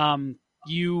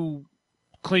 you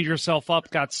cleaned yourself up,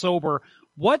 got sober.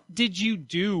 What did you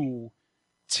do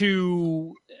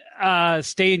to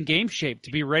stay in game shape,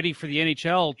 to be ready for the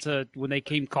NHL when they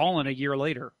came calling a year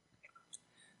later?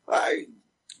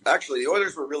 The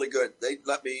Oilers were really good. They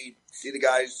let me see the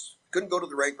guys. Couldn't go to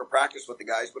the rink or practice with the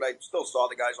guys, but I still saw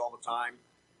the guys all the time.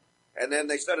 And then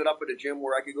they set it up at a gym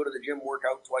where I could go to the gym, work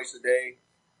out twice a day,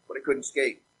 but I couldn't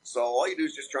skate. So all you do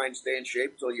is just try and stay in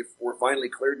shape until you were finally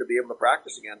cleared to be able to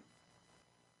practice again.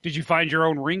 Did you find your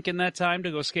own rink in that time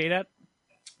to go skate at?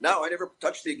 No, I never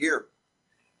touched the gear.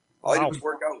 All I did was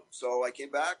work out. So I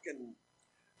came back and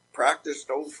practiced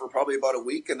for probably about a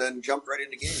week and then jumped right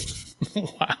into games.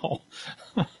 Wow.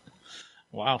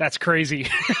 Wow. That's crazy.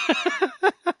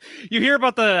 You hear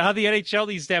about how the NHL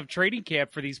needs to have training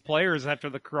camp for these players after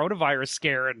the coronavirus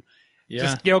scare, and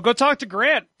just go talk to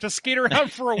Grant. Just skate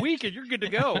around for a week, and you're good to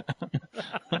go.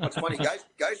 What's funny,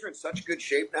 guys are in such good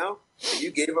shape now. If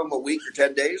you gave them a week or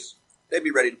 10 days, they'd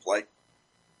be ready to play.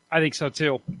 I think so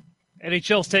too.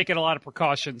 NHL's taking a lot of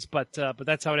precautions, but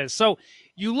that's how it is. So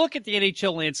you look at the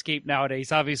NHL landscape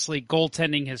nowadays. Obviously,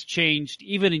 goaltending has changed.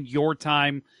 Even in your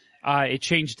time, it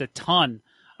changed a ton.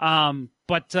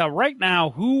 But right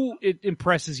now, who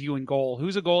impresses you in goal?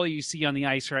 Who's a goalie you see on the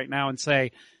ice right now and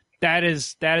say, that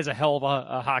is a hell of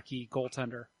a hockey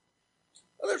goaltender?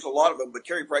 Well, there's a lot of them, but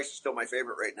Carey Price is still my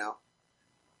favorite right now.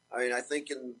 I mean, I think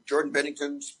Jordan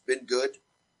Binnington's been good.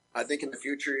 I think in the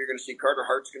future you're going to see Carter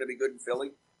Hart's going to be good in Philly.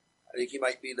 I think he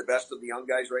might be the best of the young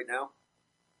guys right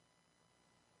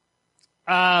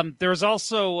now. There's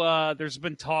also there's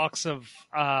been talks of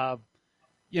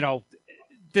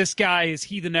this guy, is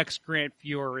he the next Grant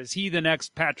Fuhr? Is he the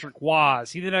next Patrick Waugh?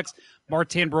 Is he the next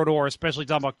Martin Brodeur, especially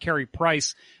talking about Carey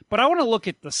Price? But I want to look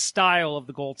at the style of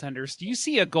the goaltenders. Do you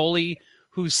see a goalie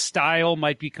whose style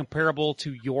might be comparable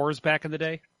to yours back in the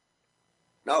day?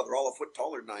 No, they're all a foot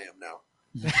taller than I am now.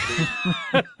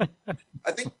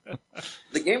 I think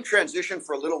the game transitioned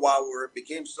for a little while where it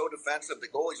became so defensive, the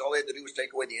goalies, all they had to do was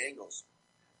take away the angles.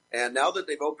 And now that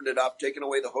they've opened it up, taken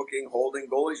away the hooking, holding,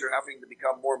 goalies are having to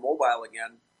become more mobile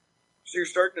again. So you're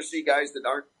starting to see guys that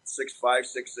aren't 6'5",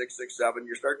 6'6", 6'7".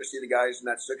 You're starting to see the guys in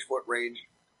that 6-foot range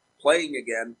playing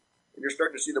again. And you're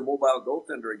starting to see the mobile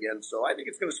goaltender again. So I think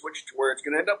it's going to switch to where it's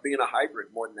going to end up being a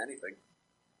hybrid more than anything.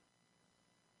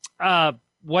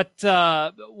 what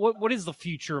is the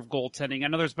future of goaltending? I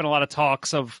know there's been a lot of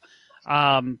talks of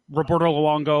Roberto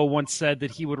Luongo once said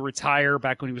that he would retire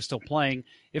back when he was still playing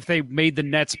if they made the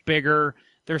nets bigger.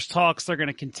 There's talks they're going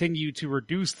to continue to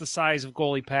reduce the size of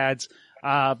goalie pads.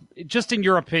 Just in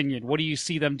your opinion, what do you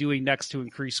see them doing next to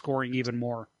increase scoring even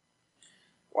more?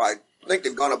 Well, I think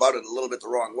they've gone about it a little bit the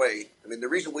wrong way. I mean, the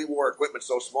reason we wore equipment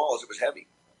so small is it was heavy.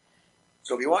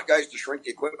 So if you want guys to shrink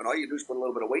the equipment, all you do is put a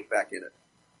little bit of weight back in it.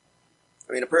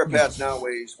 I mean, a pair of pads now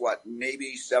weighs,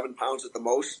 maybe 7 pounds at the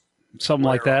most? Something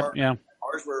like that, yeah.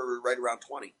 Ours were right around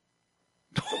 20.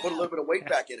 So put a little bit of weight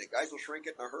back in it. Guys will shrink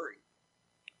it in a hurry.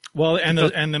 Well, and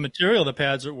the material the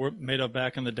pads were made of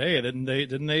back in the day,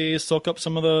 didn't they soak up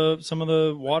some of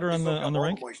the water on the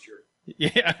rink? Moisture.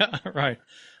 Yeah, right.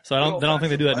 So I don't think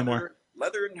they do that anymore.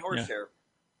 Leather and horsehair.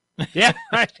 Yeah,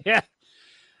 right. Yeah.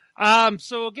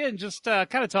 So again, just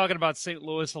kind of talking about St.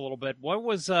 Louis a little bit. What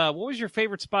was your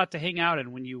favorite spot to hang out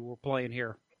in when you were playing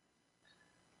here?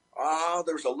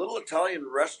 There was a little Italian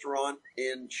restaurant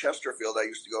in Chesterfield I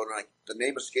used to go to. The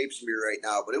name escapes me right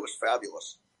now, but it was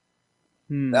fabulous.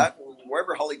 That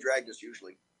wherever Holly dragged us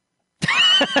usually.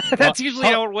 That's usually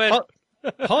how it went.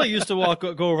 Holly used to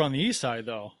go over on the east side,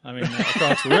 though. I mean,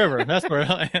 across the river. That's where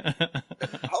Holly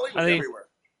was everywhere.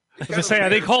 I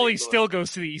think Holly still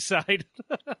goes to the east side.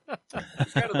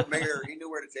 He's kind of the mayor. He knew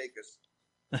where to take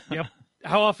us. Yep.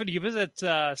 How often do you visit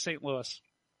St. Louis?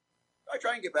 I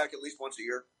try and get back at least once a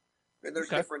year. And there's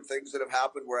different things that have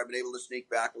happened where I've been able to sneak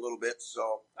back a little bit.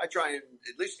 So I try and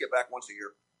at least get back once a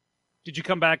year. Did you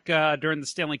come back during the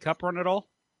Stanley Cup run at all?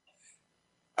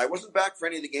 I wasn't back for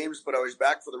any of the games, but I was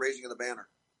back for the raising of the banner.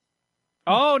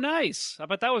 Oh, nice. I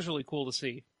bet that was really cool to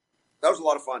see. That was a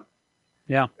lot of fun.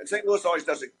 Yeah. And St. Louis always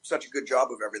does such a good job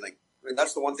of everything. I mean,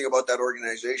 that's the one thing about that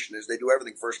organization is they do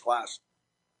everything first class.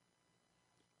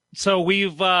 So we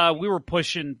were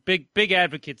pushing big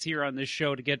advocates here on this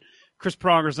show to get Chris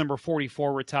Pronger's number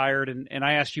 44 retired, and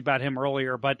I asked you about him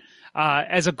earlier. But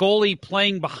as a goalie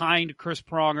playing behind Chris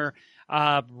Pronger,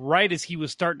 right as he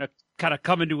was starting to kind of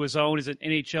come into his own as an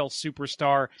NHL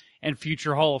superstar and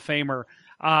future Hall of Famer,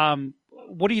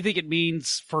 what do you think it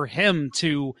means for him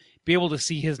to be able to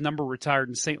see his number retired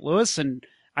in St. Louis? And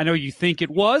I know you think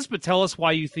it was, but tell us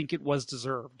why you think it was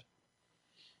deserved.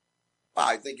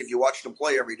 I think if you watched him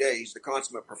play every day, he's the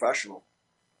consummate professional.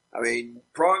 I mean,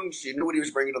 Prongs, you knew what he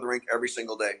was bringing to the rink every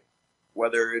single day.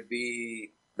 Whether it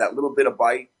be that little bit of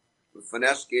bite, the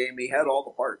finesse game, he had all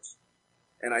the parts.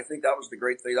 And I think that was the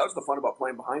great thing. That was the fun about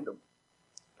playing behind him.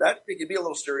 That he could be a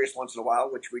little serious once in a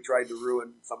while, which we tried to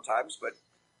ruin sometimes, but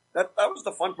that was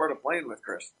the fun part of playing with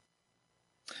Chris.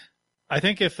 I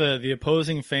think if the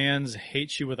opposing fans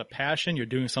hate you with a passion, you're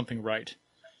doing something right.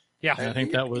 Yeah. And I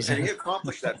think that was... And he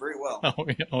accomplished that very well.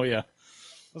 Oh, yeah.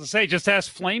 I was going to say, just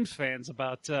ask Flames fans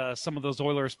about some of those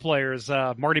Oilers players,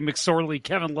 Marty McSorley,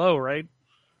 Kevin Lowe, right?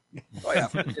 Oh, yeah.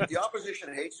 If the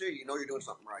opposition hates you, you know you're doing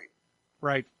something right.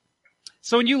 Right.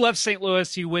 So when you left St.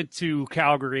 Louis, you went to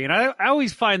Calgary, and I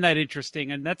always find that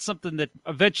interesting, and that's something that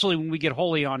eventually when we get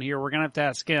Holy on here, we're going to have to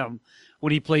ask him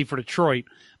when he played for Detroit.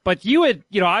 But you had,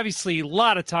 obviously a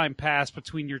lot of time passed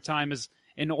between your time as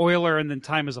an Oiler and then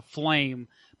time as a Flame.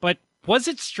 But was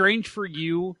it strange for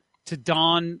you to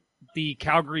don the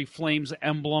Calgary Flames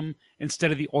emblem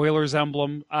instead of the Oilers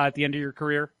emblem at the end of your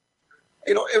career?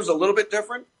 It was a little bit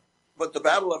different, but the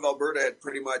Battle of Alberta had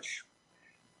pretty much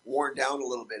worn down a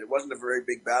little bit. It wasn't a very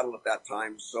big battle at that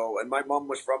time. So, and my mom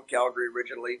was from Calgary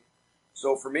originally.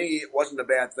 So for me, it wasn't a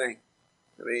bad thing.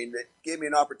 I mean, it gave me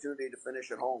an opportunity to finish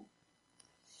at home.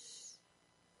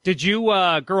 Did you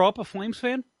grow up a Flames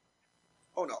fan?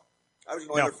 Oh, no. I was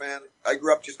an Oilers fan. I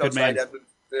grew up just outside Edmonton,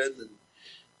 and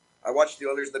I watched the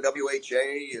Oilers, the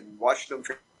WHA, and watched them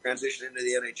transition into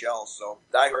the NHL. So,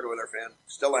 diehard Oilers fan.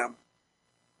 Still am.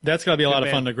 That's got to be a lot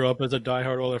of fun to grow up as a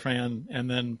diehard Oilers fan and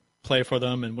then play for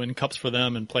them and win cups for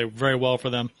them and play very well for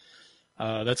them.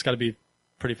 That's got to be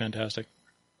pretty fantastic.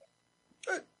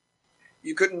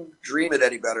 You couldn't dream it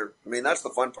any better. I mean, that's the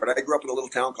fun part. I grew up in a little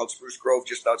town called Spruce Grove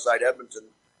just outside Edmonton.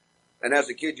 And as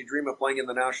a kid, you dream of playing in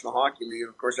the National Hockey League. And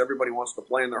of course, everybody wants to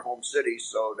play in their home city.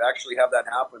 So to actually have that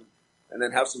happen and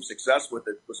then have some success with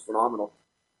it was phenomenal.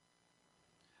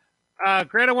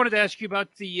 Grant, I wanted to ask you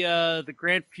about the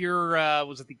Grant Fuhr.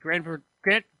 Was it the Grant?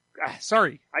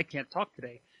 Sorry, I can't talk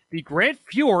today. The Grant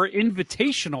Fuhr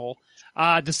Invitational,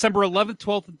 December 11th,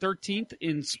 12th, and 13th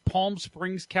in Palm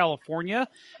Springs, California.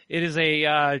 It is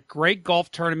a great golf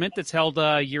tournament that's held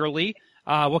yearly.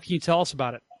 What can you tell us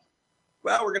about it?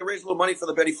 Well, we're going to raise a little money for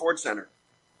the Betty Ford Center.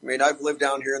 I mean, I've lived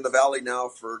down here in the Valley now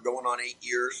for going on 8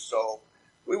 years, so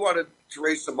we wanted to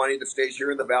raise some money that stays here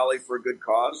in the Valley for a good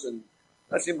cause, and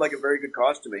that seemed like a very good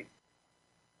cause to me.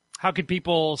 How could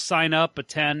people sign up,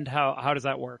 attend? How does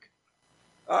that work?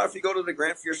 If you go to the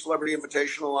Grant Fuhr Celebrity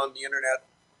Invitational on the internet,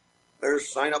 there's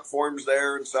sign-up forms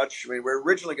there and such. I mean, we're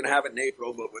originally going to have it in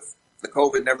April, but with the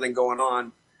COVID and everything going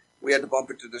on, we had to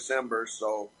bump it to December.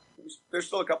 So there's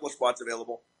still a couple of spots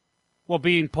available. Well,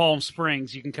 being Palm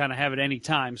Springs, you can kind of have it any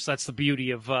time. So that's the beauty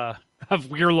of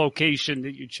your location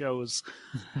that you chose.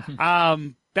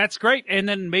 That's great. And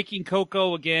then making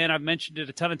cocoa, again, I've mentioned it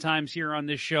a ton of times here on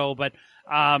this show, but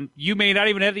you may not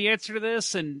even have the answer to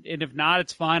this, and if not,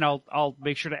 it's fine. I'll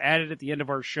make sure to add it at the end of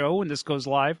our show when this goes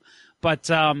live. But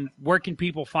where can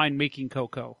people find Making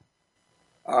Cocoa?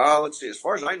 Let's see. As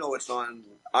far as I know, it's on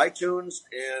iTunes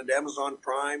and Amazon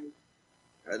Prime.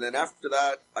 And then after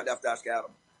that, I'd have to ask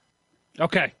Adam.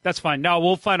 Okay, that's fine. No,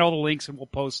 we'll find all the links and we'll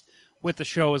post with the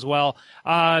show as well.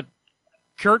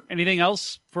 Kurt, anything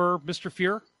else for Mr.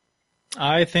 Fuhr?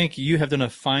 I think you have done a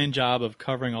fine job of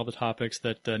covering all the topics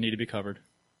that need to be covered.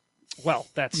 Well,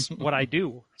 that's what I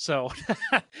do. So,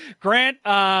 Grant,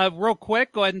 real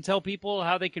quick, go ahead and tell people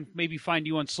how they can maybe find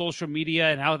you on social media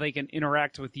and how they can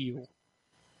interact with you.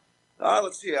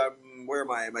 Let's see. Where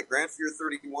am I? I'm at Grant Fuhr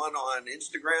 31 on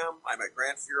Instagram. I'm at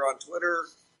Grant Fuhr on Twitter.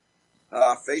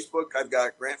 Facebook, I've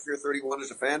got Grant Fuhr 31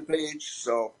 as a fan page.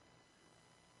 So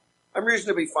I'm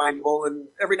reasonably findable. And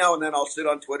every now and then I'll sit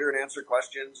on Twitter and answer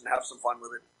questions and have some fun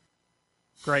with it.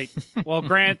 Great. Well,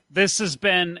 Grant, this has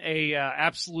been a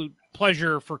absolute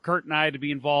pleasure for Kurt and I to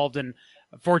be involved. And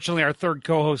unfortunately, our third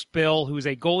co-host, Bill, who's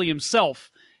a goalie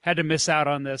himself, had to miss out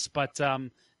on this. But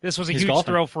this was a huge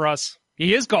thrill for us.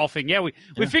 He is golfing. Yeah, we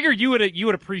figured you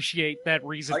would appreciate that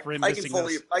reason for him missing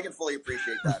us. I can fully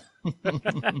appreciate that.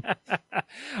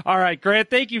 All right, Grant,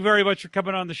 thank you very much for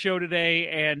coming on the show today,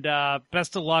 and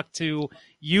best of luck to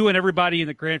you and everybody in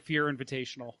the Grant Fuhr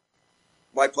Invitational.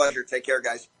 My pleasure. Take care,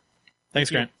 guys.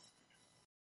 Thanks, Grant.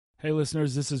 Hey,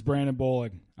 listeners, this is Brandon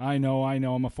Bollig. I know,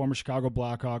 I'm a former Chicago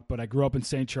Blackhawk, but I grew up in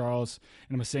St. Charles,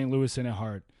 and I'm a St. Louisan at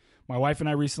heart. My wife and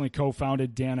I recently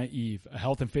co-founded Dana Eve, a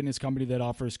health and fitness company that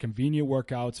offers convenient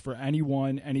workouts for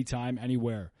anyone, anytime,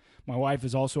 anywhere. My wife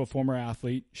is also a former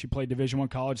athlete. She played Division I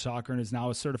college soccer and is now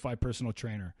a certified personal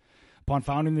trainer. Upon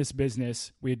founding this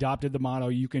business, we adopted the motto,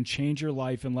 you can change your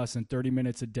life in less than 30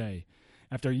 minutes a day.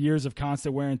 After years of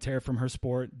constant wear and tear from her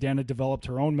sport, Dana developed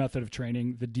her own method of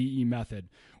training, the DE method,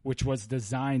 which was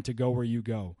designed to go where you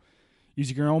go.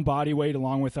 Using your own body weight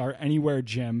along with our Anywhere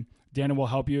gym, Dana will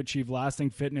help you achieve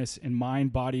lasting fitness in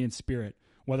mind, body, and spirit,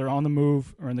 whether on the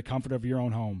move or in the comfort of your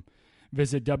own home.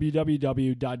 Visit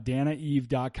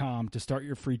www.danaeve.com to start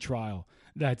your free trial.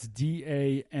 That's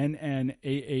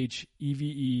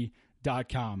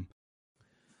DANNAHEVE.com.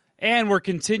 And we're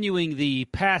continuing the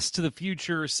Past to the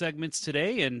Future segments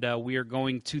today, and we are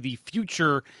going to the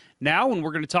future now, and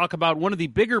we're going to talk about one of the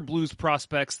bigger Blues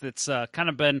prospects that's kind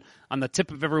of been on the tip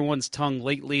of everyone's tongue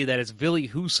lately. That is Ville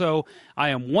Husso. I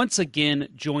am once again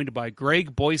joined by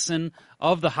Greg Boysen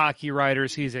of the Hockey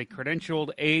Writers. He's a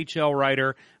credentialed AHL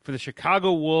writer for the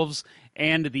Chicago Wolves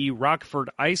and the Rockford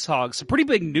Ice Hogs. Some pretty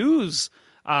big news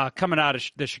coming out of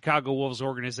the Chicago Wolves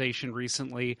organization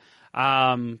recently.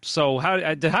 So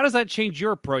how does that change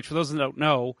your approach? For those that don't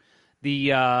know, the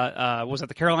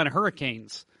Carolina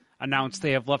Hurricanes announced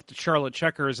they have left the Charlotte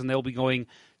Checkers and they'll be going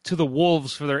to the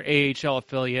Wolves for their AHL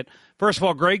affiliate. First of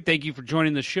all, Greg, thank you for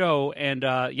joining the show. And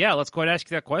let's go ahead and ask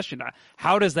you that question.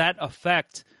 How does that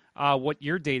affect what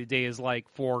your day-to-day is like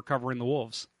for covering the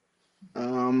Wolves?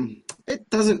 It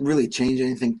doesn't really change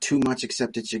anything too much,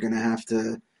 except that you're going to have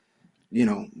to,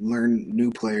 learn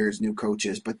new players, new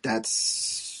coaches. But at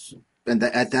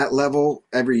that level,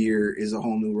 every year is a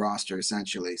whole new roster,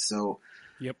 essentially. So,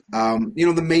 yep.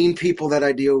 The main people that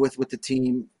I deal with the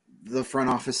team, the front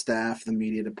office staff, the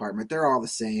media department, they're all the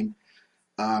same.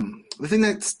 The thing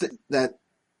that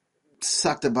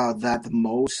sucked about that the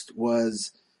most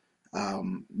was,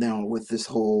 with this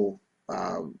whole,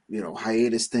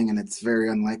 hiatus thing, and it's very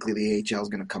unlikely the AHL is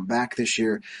going to come back this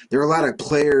year. There are a lot of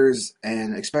players,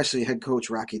 and especially head coach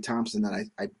Rocky Thompson, that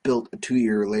I built a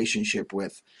 2-year relationship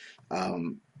with,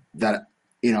 that,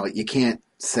 you can't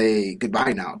say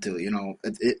goodbye now to.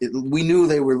 We knew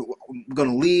they were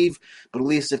going to leave, but at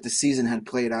least if the season had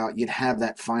played out, you'd have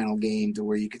that final game to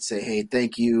where you could say, hey,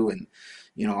 thank you, and,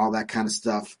 all that kind of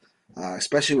stuff.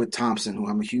 Especially with Thompson, who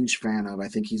I'm a huge fan of. I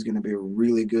think he's going to be a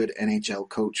really good NHL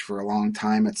coach for a long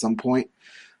time at some point.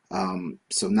 And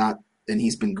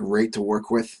he's been great to work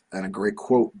with and a great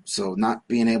quote. So not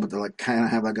being able to kind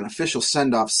of have an official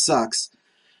send-off sucks.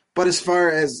 But as far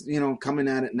as, coming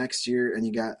at it next year and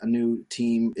you got a new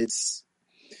team, it's,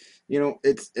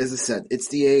 as I said, it's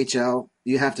the AHL.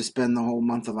 You have to spend the whole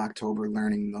month of October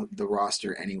learning the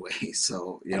roster anyway.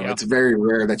 So, It's very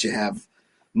rare that you have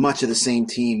much of the same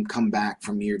team come back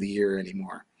from year to year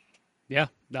anymore. Yeah,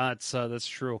 that's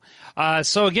true.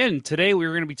 So again, today we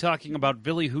were going to be talking about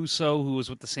Ville Husso, who was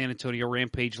with the San Antonio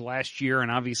Rampage last year,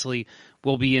 and obviously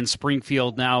will be in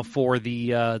Springfield now for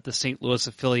the St. Louis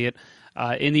affiliate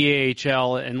in the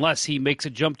AHL, unless he makes a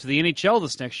jump to the NHL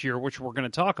this next year, which we're going to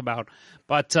talk about.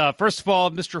 But first of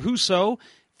all, Mr. Husso,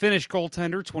 Finnish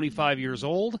goaltender, 25 years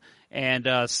old, and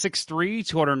 6'3",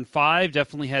 205,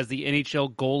 definitely has the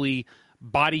NHL goalie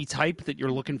body type that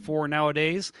you're looking for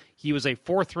nowadays. He was a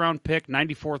 4th-round pick,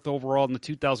 94th overall in the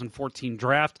 2014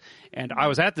 draft, and I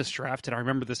was at this draft, and I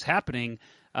remember this happening.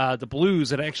 The Blues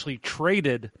had actually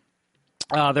traded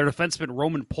their defenseman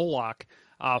Roman Polak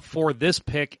for this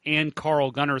pick and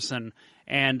Carl Gunnarsson,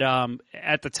 and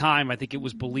at the time, I think it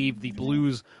was believed the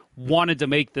Blues wanted to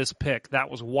make this pick. That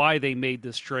was why they made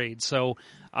this trade. So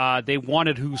they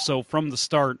wanted Husso from the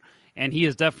start, and he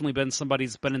has definitely been somebody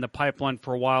that's been in the pipeline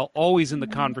for a while, always in the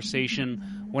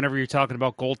conversation whenever you're talking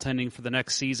about goaltending for the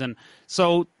next season.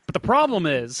 So, but the problem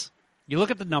is, you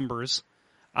look at the numbers,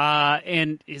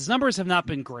 and his numbers have not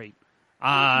been great.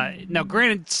 Now,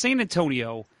 granted, San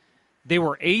Antonio, they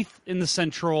were 8th in the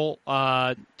Central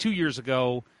 2 years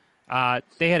ago.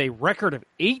 They had a record of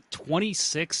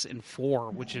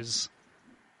 8-26-4, which is,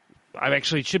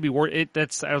 it should be worth it.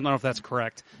 I don't know if that's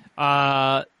correct.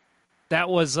 That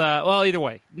was, either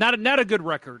way, not a good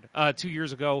record 2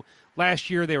 years ago. Last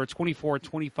year, they were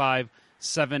 24-25,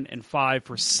 7-5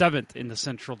 for 7th in the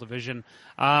Central Division.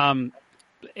 And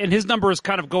his numbers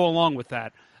kind of go along with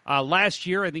that. Last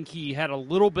year, I think he had a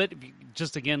little bit,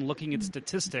 just again, looking at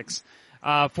statistics,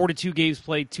 42 games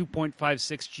played, 2.56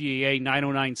 GAA,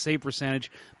 909 save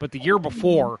percentage. But the year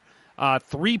before,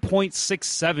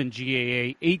 3.67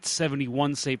 GAA,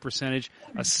 871 save percentage,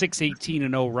 a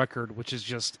 6-18-0 record, which is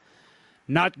just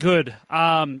not good.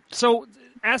 So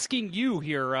asking you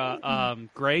here,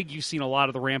 Greg, you've seen a lot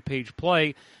of the Rampage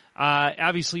play.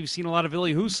 Obviously, you've seen a lot of Ville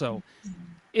Husso.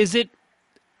 Is it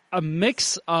a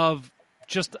mix of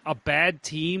just a bad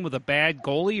team with a bad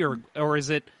goalie, or is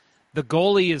it the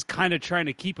goalie is kind of trying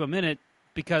to keep them in it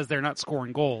because they're not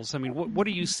scoring goals? I mean, what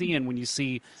are you seeing when you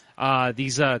see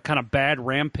these kind of bad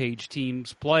Rampage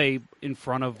teams play in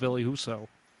front of Ville Husso?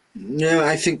 Yeah,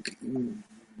 I think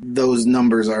those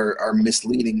numbers are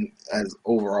misleading as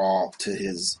overall to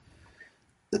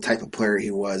the type of player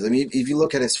he was. I mean, if you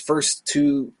look at his first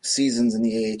 2 seasons in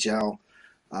the AHL,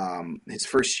 his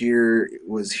first year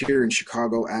was here in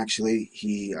Chicago. Actually,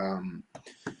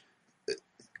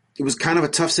 it was kind of a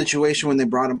tough situation when they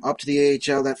brought him up to the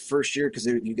AHL that first year because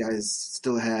you guys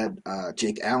still had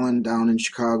Jake Allen down in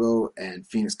Chicago and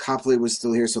Phoenix Copley was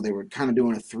still here, so they were kind of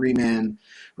doing a 3-man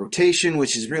rotation,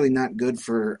 which is really not good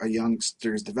for a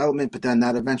youngster's development, but then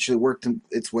that eventually worked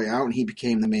its way out and he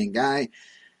became the main guy,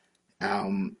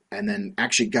 and then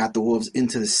actually got the Wolves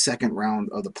into the second round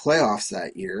of the playoffs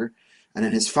that year. And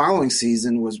then his following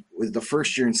season was the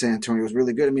first year in San Antonio was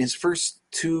really good. I mean, his first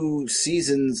 2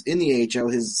 seasons in the AHL,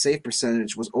 his save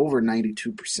percentage was over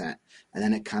 92%. And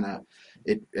then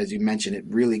it as you mentioned, it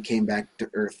really came back to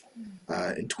earth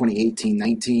in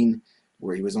 2018-19,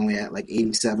 where he was only at like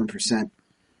 87%.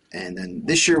 And then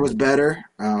this year was better.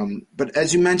 But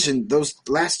as you mentioned, those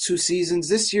last 2 seasons,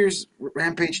 this year's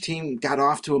Rampage team got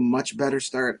off to a much better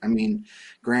start. I mean,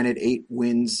 granted, 8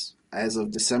 wins as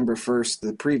of December 1st.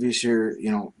 The previous year,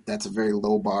 that's a very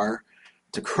low bar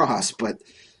to cross. But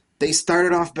they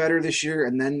started off better this year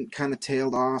and then kind of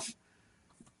tailed off.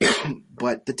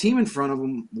 But the team in front of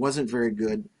them wasn't very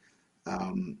good.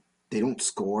 They don't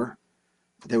score.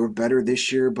 They were better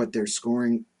this year, but their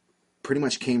scoring pretty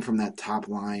much came from that top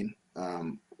line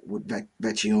with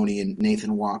Vecchione and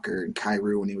Nathan Walker and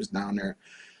Kyrou when he was down there.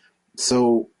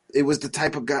 So it was the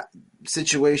type of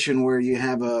situation where you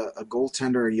have a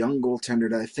goaltender, a young goaltender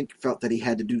that I think felt that he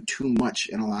had to do too much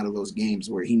in a lot of those games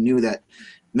where he knew that,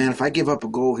 man, if I give up a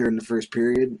goal here in the first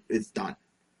period, it's done.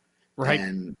 Right.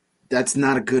 And that's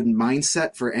not a good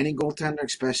mindset for any goaltender,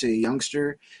 especially a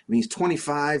youngster. I mean, he's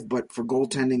 25, but for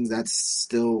goaltending, that's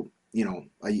still,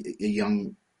 a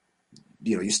young,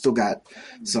 you still got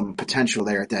some potential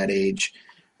there at that age.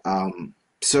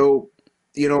 So,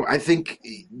 I think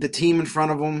the team in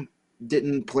front of him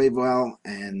didn't play well,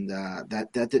 and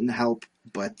that didn't help.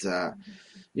 But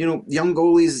young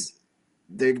goalies,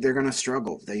 they're going to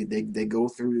struggle. They go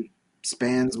through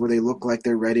spans where they look like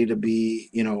they're ready to be,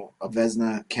 a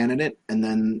Vezina candidate, and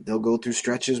then they'll go through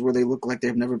stretches where they look like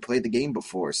they've never played the game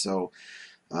before. So,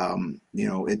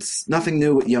 it's nothing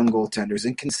new with young goaltenders.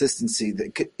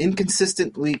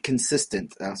 Inconsistently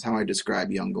consistent. That's how I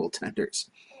describe young goaltenders.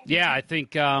 Yeah, I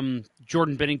think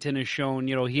Jordan Binnington has shown,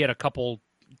 he had a couple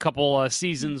couple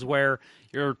seasons where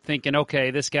you're thinking,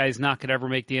 okay, this guy's not going to ever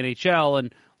make the NHL,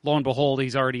 and lo and behold,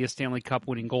 he's already a Stanley Cup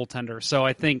winning goaltender. So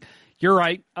I think you're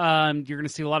right. You're going to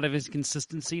see a lot of his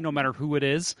consistency no matter who it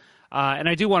is. And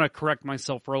I do want to correct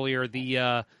myself earlier.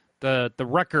 The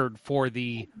record for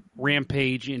the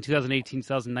Rampage in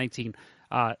 2018-2019,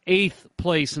 8th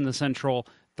place in the Central,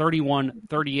 31,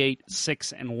 38,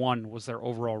 6-1 was their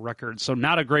overall record. So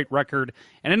not a great record,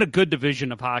 and in a good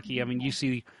division of hockey. I mean, you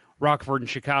see Rockford and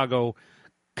Chicago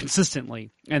consistently,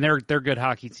 and they're good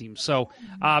hockey teams. So,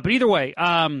 but either way,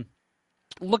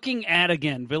 looking at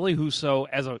again Ville Husso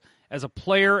as a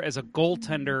player, as a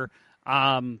goaltender,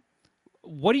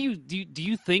 what do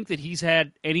you think that he's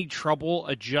had any trouble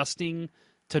adjusting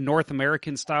to North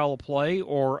American style of play,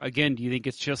 or again, do you think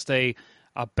it's just a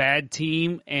bad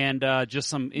team and just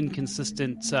some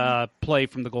inconsistent play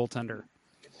from the goaltender?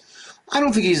 I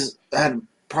don't think he's had a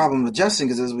problem adjusting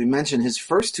because, as we mentioned, his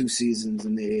first 2 seasons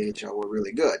in the AHL were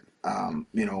really good.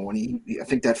 When I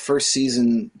think that first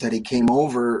season that he came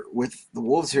over with the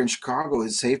Wolves here in Chicago,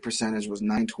 his save percentage was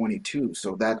 .922.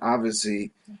 So that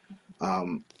obviously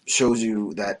shows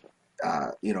you that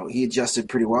he adjusted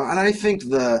pretty well. And I think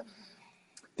the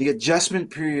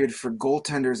adjustment period for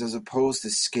goaltenders as opposed to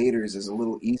skaters is a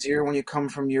little easier when you come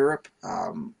from Europe.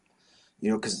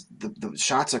 Because the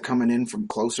shots are coming in from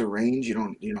closer range.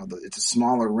 It's a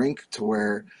smaller rink to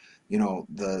where,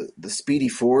 the speedy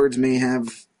forwards may have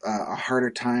a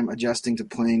harder time adjusting to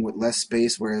playing with less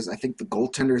space, whereas I think the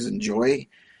goaltenders enjoy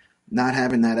not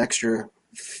having that extra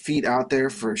feet out there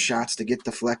for shots to get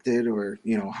deflected or,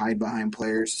 hide behind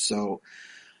players. So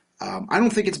I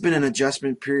don't think it's been an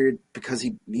adjustment period because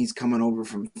he's coming over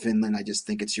from Finland. I just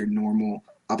think it's your normal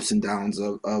ups and downs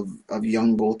of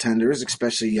young goaltenders,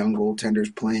 especially young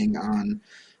goaltenders playing on,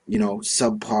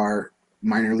 subpar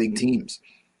minor league teams.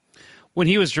 When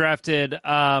he was drafted,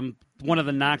 one of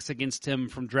the knocks against him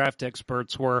from draft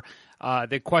experts were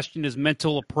they questioned his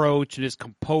mental approach and his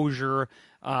composure.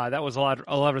 That was a lot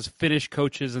of his Finnish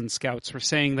coaches and scouts were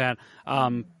saying that.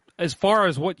 As far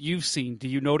as what you've seen, do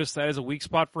you notice that as a weak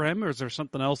spot for him, or is there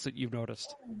something else that you've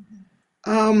noticed?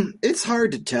 It's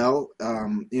hard to tell,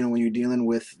 when you're dealing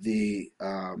with the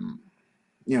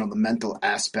mental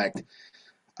aspect.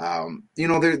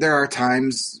 There are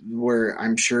times where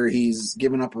I'm sure he's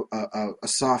given up a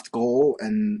soft goal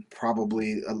and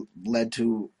probably led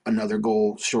to another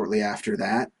goal shortly after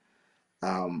that.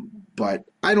 But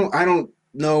I don't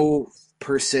know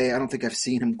per se. I don't think I've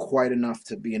seen him quite enough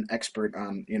to be an expert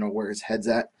on, where his head's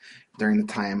at during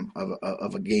the time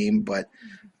of a game. But,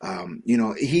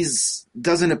 he's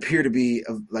doesn't appear to be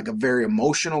a very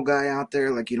emotional guy out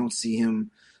there. Like you don't see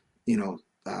him,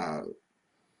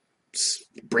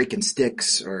 breaking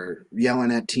sticks or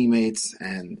yelling at teammates,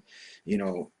 and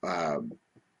you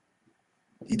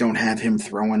don't have him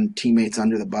throwing teammates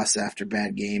under the bus after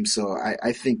bad games. So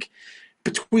I think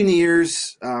between the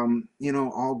ears,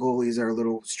 all goalies are a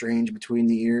little strange between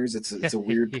the ears. It's a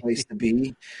weird place to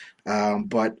be,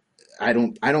 but I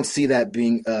don't see that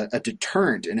being a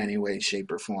deterrent in any way,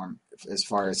 shape, or form as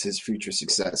far as his future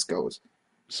success goes.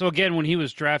 So again, when he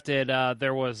was drafted,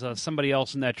 there was somebody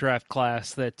else in that draft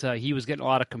class that he was getting a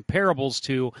lot of comparables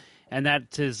to, and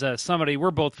that is somebody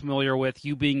we're both familiar with,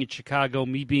 you being in Chicago,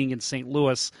 me being in St.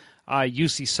 Louis,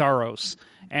 UC Saros.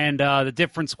 And the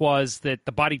difference was that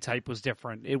the body type was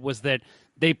different. It was that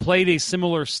they played a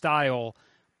similar style,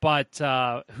 but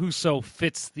Husso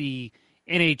fits the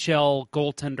NHL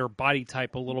goaltender body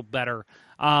type a little better.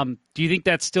 Do you think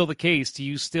that's still the case? Do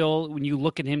you still, when you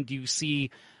look at him, do you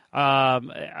see a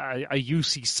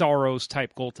UC Saros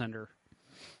type goaltender?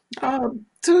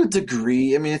 To a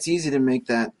degree. I mean, it's easy to make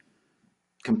that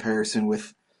comparison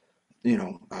with,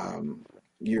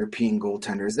 European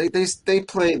goaltenders. They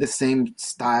play the same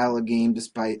style of game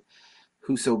despite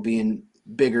Husso being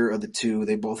bigger of the two.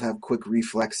 They both have quick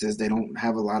reflexes. They don't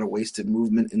have a lot of wasted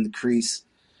movement in the crease,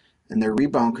 and their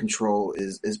rebound control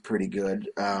is pretty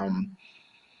good.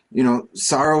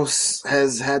 Saros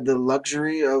has had the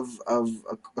luxury of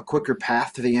a quicker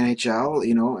path to the NHL,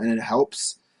 and it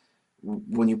helps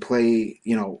when you play,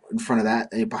 in front of that,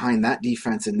 behind that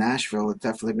defense in Nashville. It's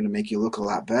definitely going to make you look a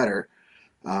lot better.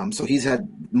 So he's had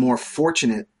more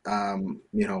fortunate,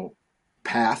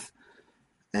 path,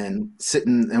 and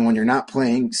when you're not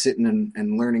playing, sitting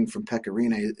and learning from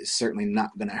Pecorino is certainly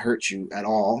not going to hurt you at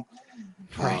all.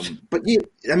 Right. But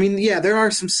yeah, there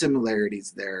are some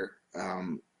similarities there.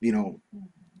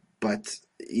 But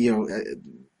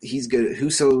he's good.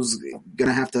 Husso's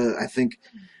gonna have to, I think,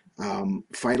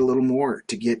 fight a little more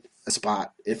to get a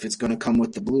spot if it's gonna come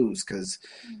with the Blues, because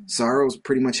Saros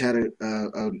pretty much had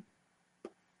a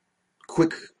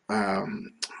quick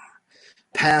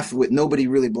path with nobody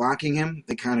really blocking him.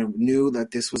 They kind of knew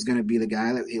that this was going to be the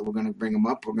guy that we're going to bring him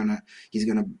up. He's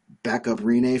going to back up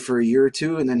Rene for a year or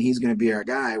two, and then he's going to be our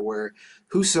guy. Where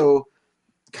Husso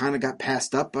kind of got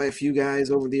passed up by a few guys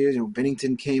over the years.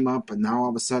 Binnington came up, and now all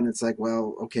of a sudden it's like,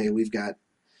 well, okay, we've got,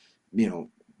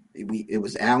 it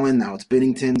was Allen, now it's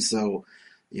Binnington. So,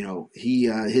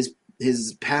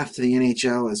 his path to the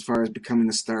NHL as far as becoming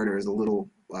a starter is a little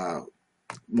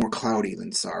more cloudy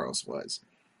than Saros was.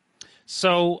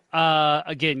 So,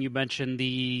 again, you mentioned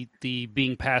the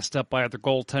being passed up by other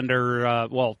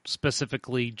goaltender,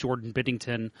 specifically Jordan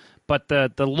Binnington, but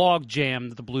the log jam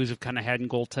that the Blues have kind of had in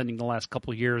goaltending the last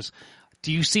couple of years.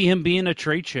 Do you see him being a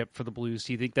trade chip for the Blues?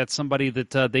 Do you think that's somebody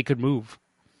that they could move?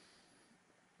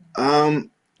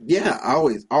 Yeah,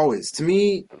 always. To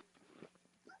me,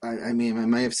 I mean, I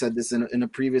may have said this in a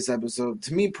previous episode.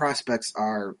 To me, prospects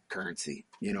are currency.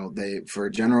 For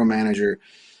a general manager,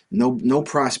 no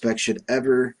prospect should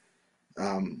ever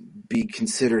be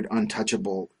considered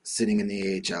untouchable sitting in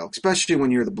the AHL, especially when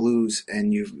you're the Blues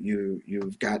and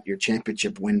you've got your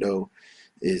championship window.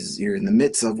 You're in the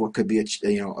midst of what could be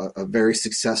a very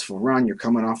successful run. You're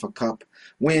coming off a cup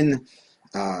win.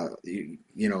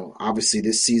 Obviously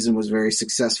this season was very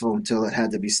successful until it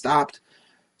had to be stopped.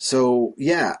 So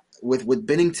yeah, with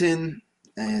Binnington,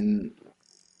 and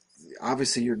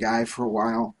obviously your guy for a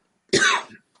while.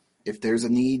 If there's a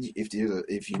need, if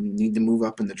you need to move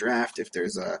up in the draft, if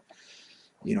there's a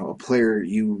player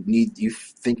you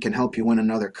think can help you win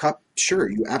another cup, sure,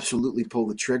 you absolutely pull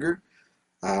the trigger.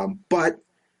 But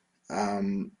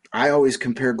I always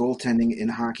compare goaltending in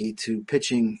hockey to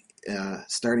pitching.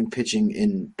 Starting pitching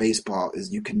in baseball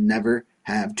is you can never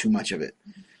have too much of it.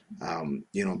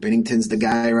 Binnington's the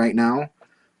guy right now,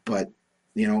 but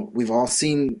we've all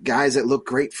seen guys that look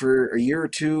great for a year or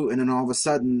two, and then all of a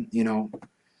sudden,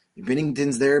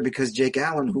 Binnington's there because Jake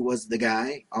Allen, who was the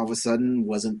guy, all of a sudden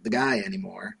wasn't the guy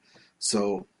anymore.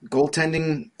 So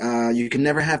goaltending, you can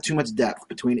never have too much depth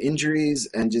between injuries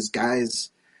and just guys,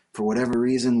 for whatever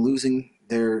reason, losing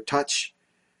their touch.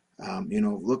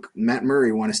 Look, Matt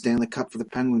Murray won a Stanley Cup for the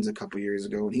Penguins a couple years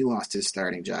ago, and he lost his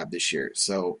starting job this year.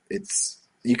 So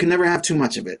you can never have too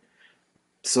much of it.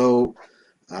 So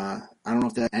I don't know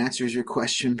if that answers your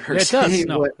question per se. It does.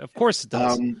 No, of course it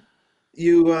does.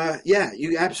 You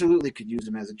absolutely could use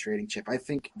him as a trading chip. I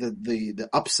think the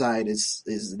upside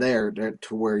is there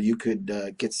to where you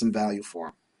could get some value for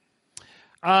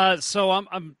him. So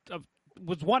I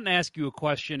was wanting to ask you a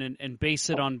question and base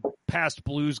it on past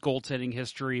Blues goaltending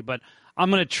history, but I'm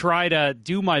going to try to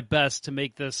do my best to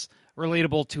make this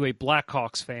relatable to a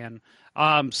Blackhawks fan.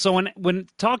 So when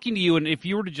talking to you, and if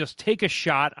you were to just take a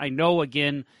shot, I know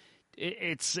again,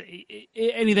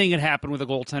 anything can happen with a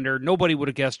goaltender. Nobody would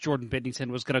have guessed Jordan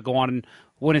Binnington was going to go on and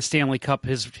win a Stanley Cup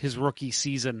his rookie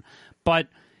season. But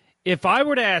if I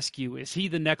were to ask you, is he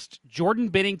the next Jordan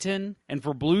Binnington? And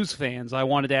for Blues fans, I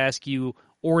wanted to ask you,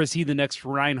 or is he the next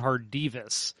Reinhard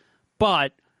Davis?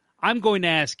 But I'm going to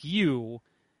ask you,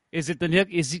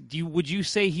 would you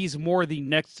say he's more the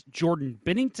next Jordan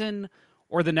Binnington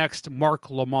or the next Mark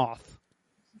Lamoth?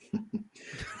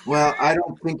 Well, I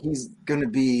don't think he's going to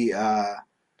be I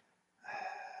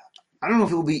don't know if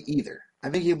he'll be either. I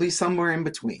think he'll be somewhere in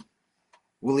between.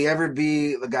 Will he ever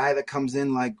be the guy that comes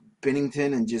in like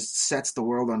Binnington and just sets the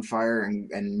world on fire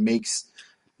and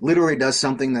literally does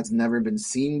something that's never been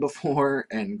seen before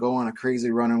and go on a crazy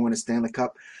run and win a Stanley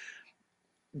Cup?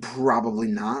 Probably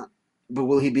not. But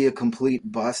will he be a complete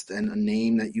bust and a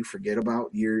name that you forget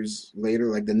about years later?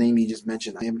 Like the name you just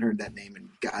mentioned, I haven't heard that name in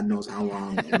God knows how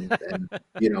long,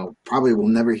 and probably will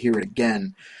never hear it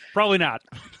again. Probably not.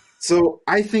 So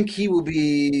I think he will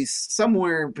be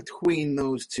somewhere between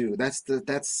those two.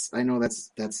 I know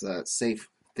that's a safe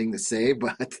thing to say,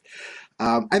 but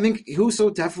I think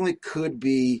Husso definitely could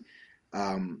be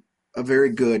a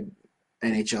very good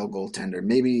NHL goaltender.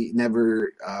 Maybe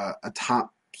never a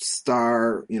top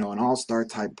star, an all-star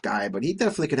type guy, but he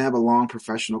definitely could have a long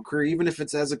professional career, even if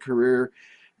it's as a career,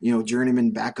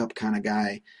 journeyman backup kind of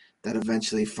guy that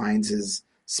eventually finds his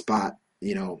spot.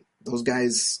 Those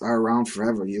guys are around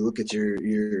forever. You look at your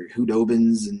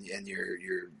Hudobins and your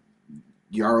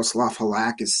Yaroslav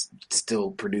Halak is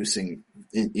still producing,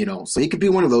 so he could be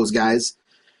one of those guys.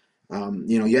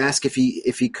 You ask if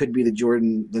he could be the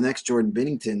next Jordan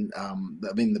Binnington.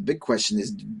 I mean, the big question is,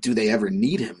 do they ever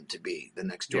need him to be the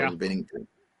next Jordan Binnington?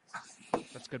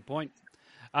 That's a good point.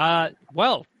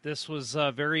 Well, this was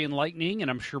very enlightening, and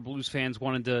I'm sure Blues fans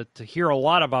wanted to hear a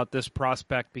lot about this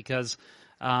prospect because,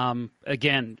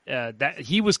 again, that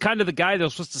he was kind of the guy that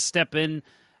was supposed to step in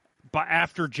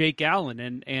after Jake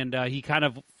Allen, and he kind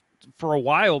of, for a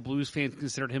while, Blues fans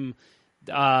considered him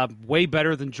way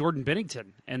better than Jordan Binnington.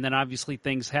 And then obviously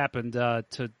things happened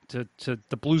to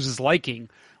the Blues' liking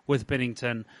with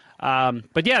Binnington.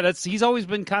 But yeah, he's always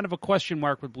been kind of a question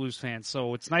mark with Blues fans.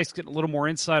 So it's nice to get a little more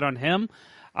insight on him.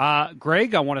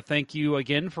 Greg, I want to thank you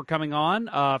again for coming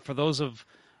on. For those of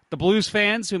the Blues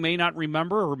fans who may not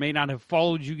remember or may not have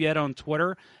followed you yet on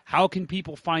Twitter, how can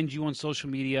people find you on social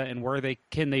media, and where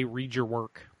can they read your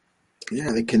work?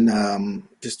 Yeah, they can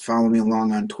just follow me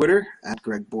along on Twitter at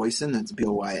Greg Boysen. That's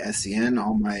Boysen.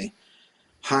 All my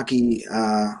hockey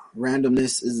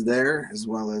randomness is there, as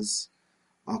well as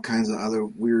all kinds of other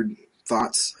weird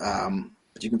thoughts.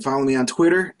 But you can follow me on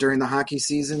Twitter during the hockey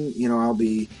season. I'll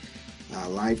be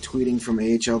live tweeting from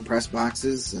AHL press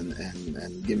boxes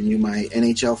and giving you my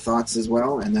NHL thoughts as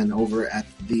well. And then over at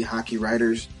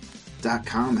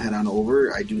thehockeywriters.com, head on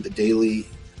over. I do the daily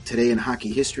Today in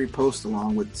Hockey History post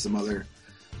along with some other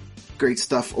great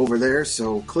stuff over there.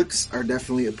 So clicks are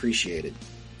definitely appreciated.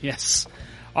 Yes.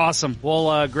 Awesome.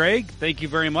 Well, Greg, thank you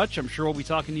very much. I'm sure we'll be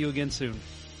talking to you again soon.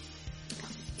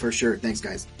 For sure. Thanks,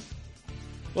 guys.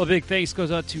 Well, a big thanks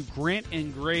goes out to Grant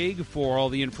and Greg for all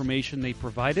the information they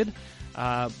provided.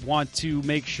 Want to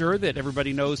make sure that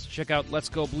everybody knows to check out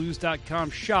letsgoblues.com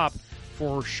shop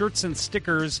for shirts and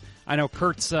stickers. I know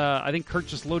I think Kurt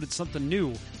just loaded something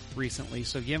new recently,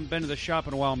 so if you haven't been to the shop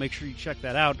in a while, make sure you check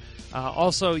that out.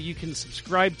 Also, you can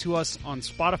subscribe to us on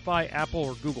Spotify, Apple,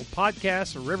 or Google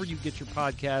Podcasts, or wherever you get your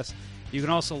podcasts. You can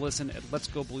also listen at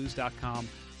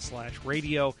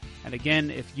letsgoblues.com/radio. And again,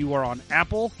 if you are on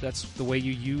Apple, that's the way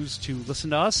you use to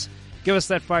listen to us. Give us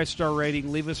that 5-star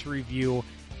rating, leave us a review.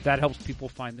 That helps people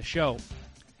find the show.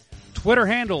 Twitter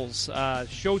handles.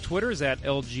 Show Twitter is at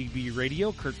LGB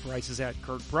Radio. Kurt Price is at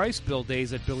Kurt Price. Bill Day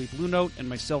is at Billy Blue Note. And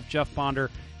myself, Jeff Ponder,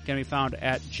 can be found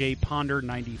at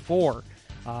jponder94.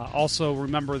 Also,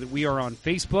 remember that we are on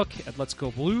Facebook at Let's Go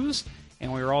Blues.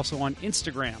 And we are also on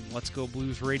Instagram, Let's Go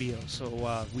Blues Radio.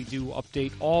 So we do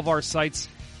update all of our sites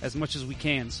as much as we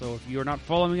can. So if you're not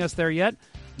following us there yet,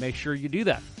 make sure you do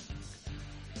that.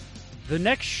 The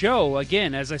next show,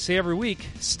 again, as I say every week,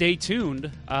 stay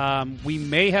tuned. We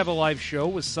may have a live show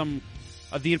with some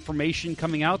of the information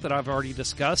coming out that I've already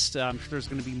discussed. I'm sure there's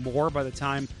going to be more by the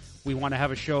time we want to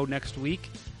have a show next week.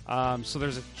 So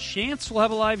there's a chance we'll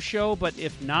have a live show, but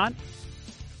if not,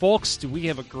 folks, do we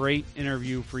have a great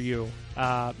interview for you.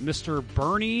 Mr.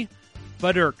 Bernie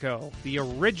Federko, the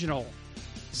original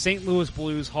St. Louis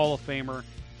Blues Hall of Famer.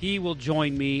 He will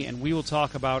join me, and we will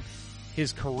talk about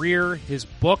his career, his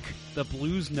book, The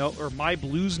Blues Note, or My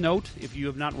Blues Note. If you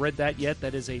have not read that yet,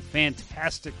 that is a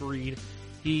fantastic read.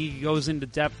 He goes into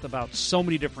depth about so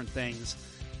many different things,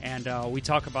 and we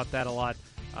talk about that a lot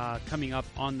coming up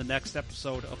on the next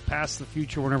episode of Past the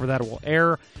Future, whenever that will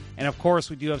air. And, of course,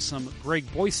 we do have some Greg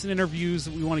Boysen interviews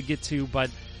that we want to get to, but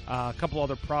a couple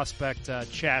other prospect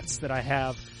chats that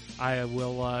I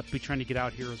will be trying to get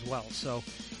out here as well. So,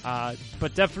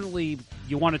 but definitely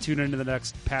you want to tune into the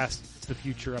next Past to the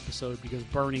Future episode, because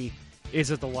Bernie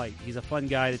is a delight. He's a fun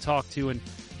guy to talk to and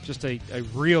just a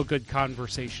real good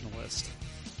conversationalist.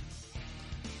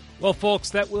 Well, folks,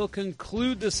 that will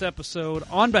conclude this episode.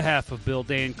 On behalf of Bill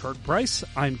Day and Kurt Price,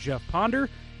 I'm Jeff Ponder,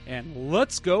 and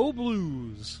let's go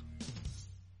Blues.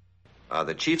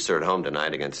 The Chiefs are at home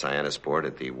tonight against Cyanosport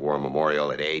at the War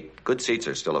Memorial at 8. Good seats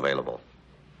are still available.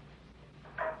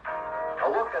 A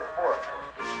look at sports.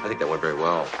 I think that went very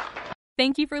well.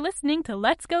 Thank you for listening to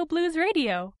Let's Go Blues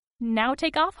Radio. Now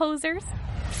take off, hosers.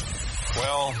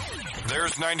 Well,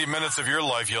 there's 90 minutes of your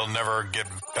life you'll never get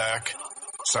back.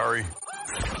 Sorry.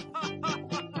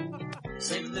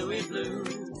 St. Louis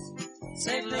Blues,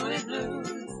 St. Louis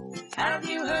Blues. Have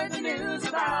you heard the news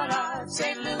about our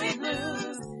St. Louis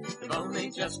Blues? They've only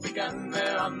just begun,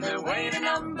 they're on their way to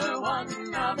number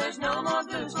one. Now there's no more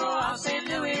blues for our St.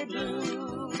 Louis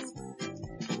Blues.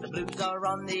 The Blues are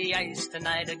on the ice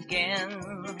tonight again.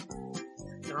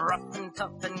 They're rough and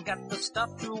tough and got the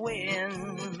stuff to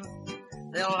win.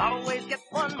 They'll always get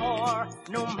one more,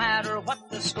 no matter what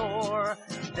the score.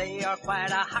 They are quite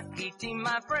a hockey team,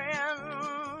 my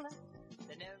friend.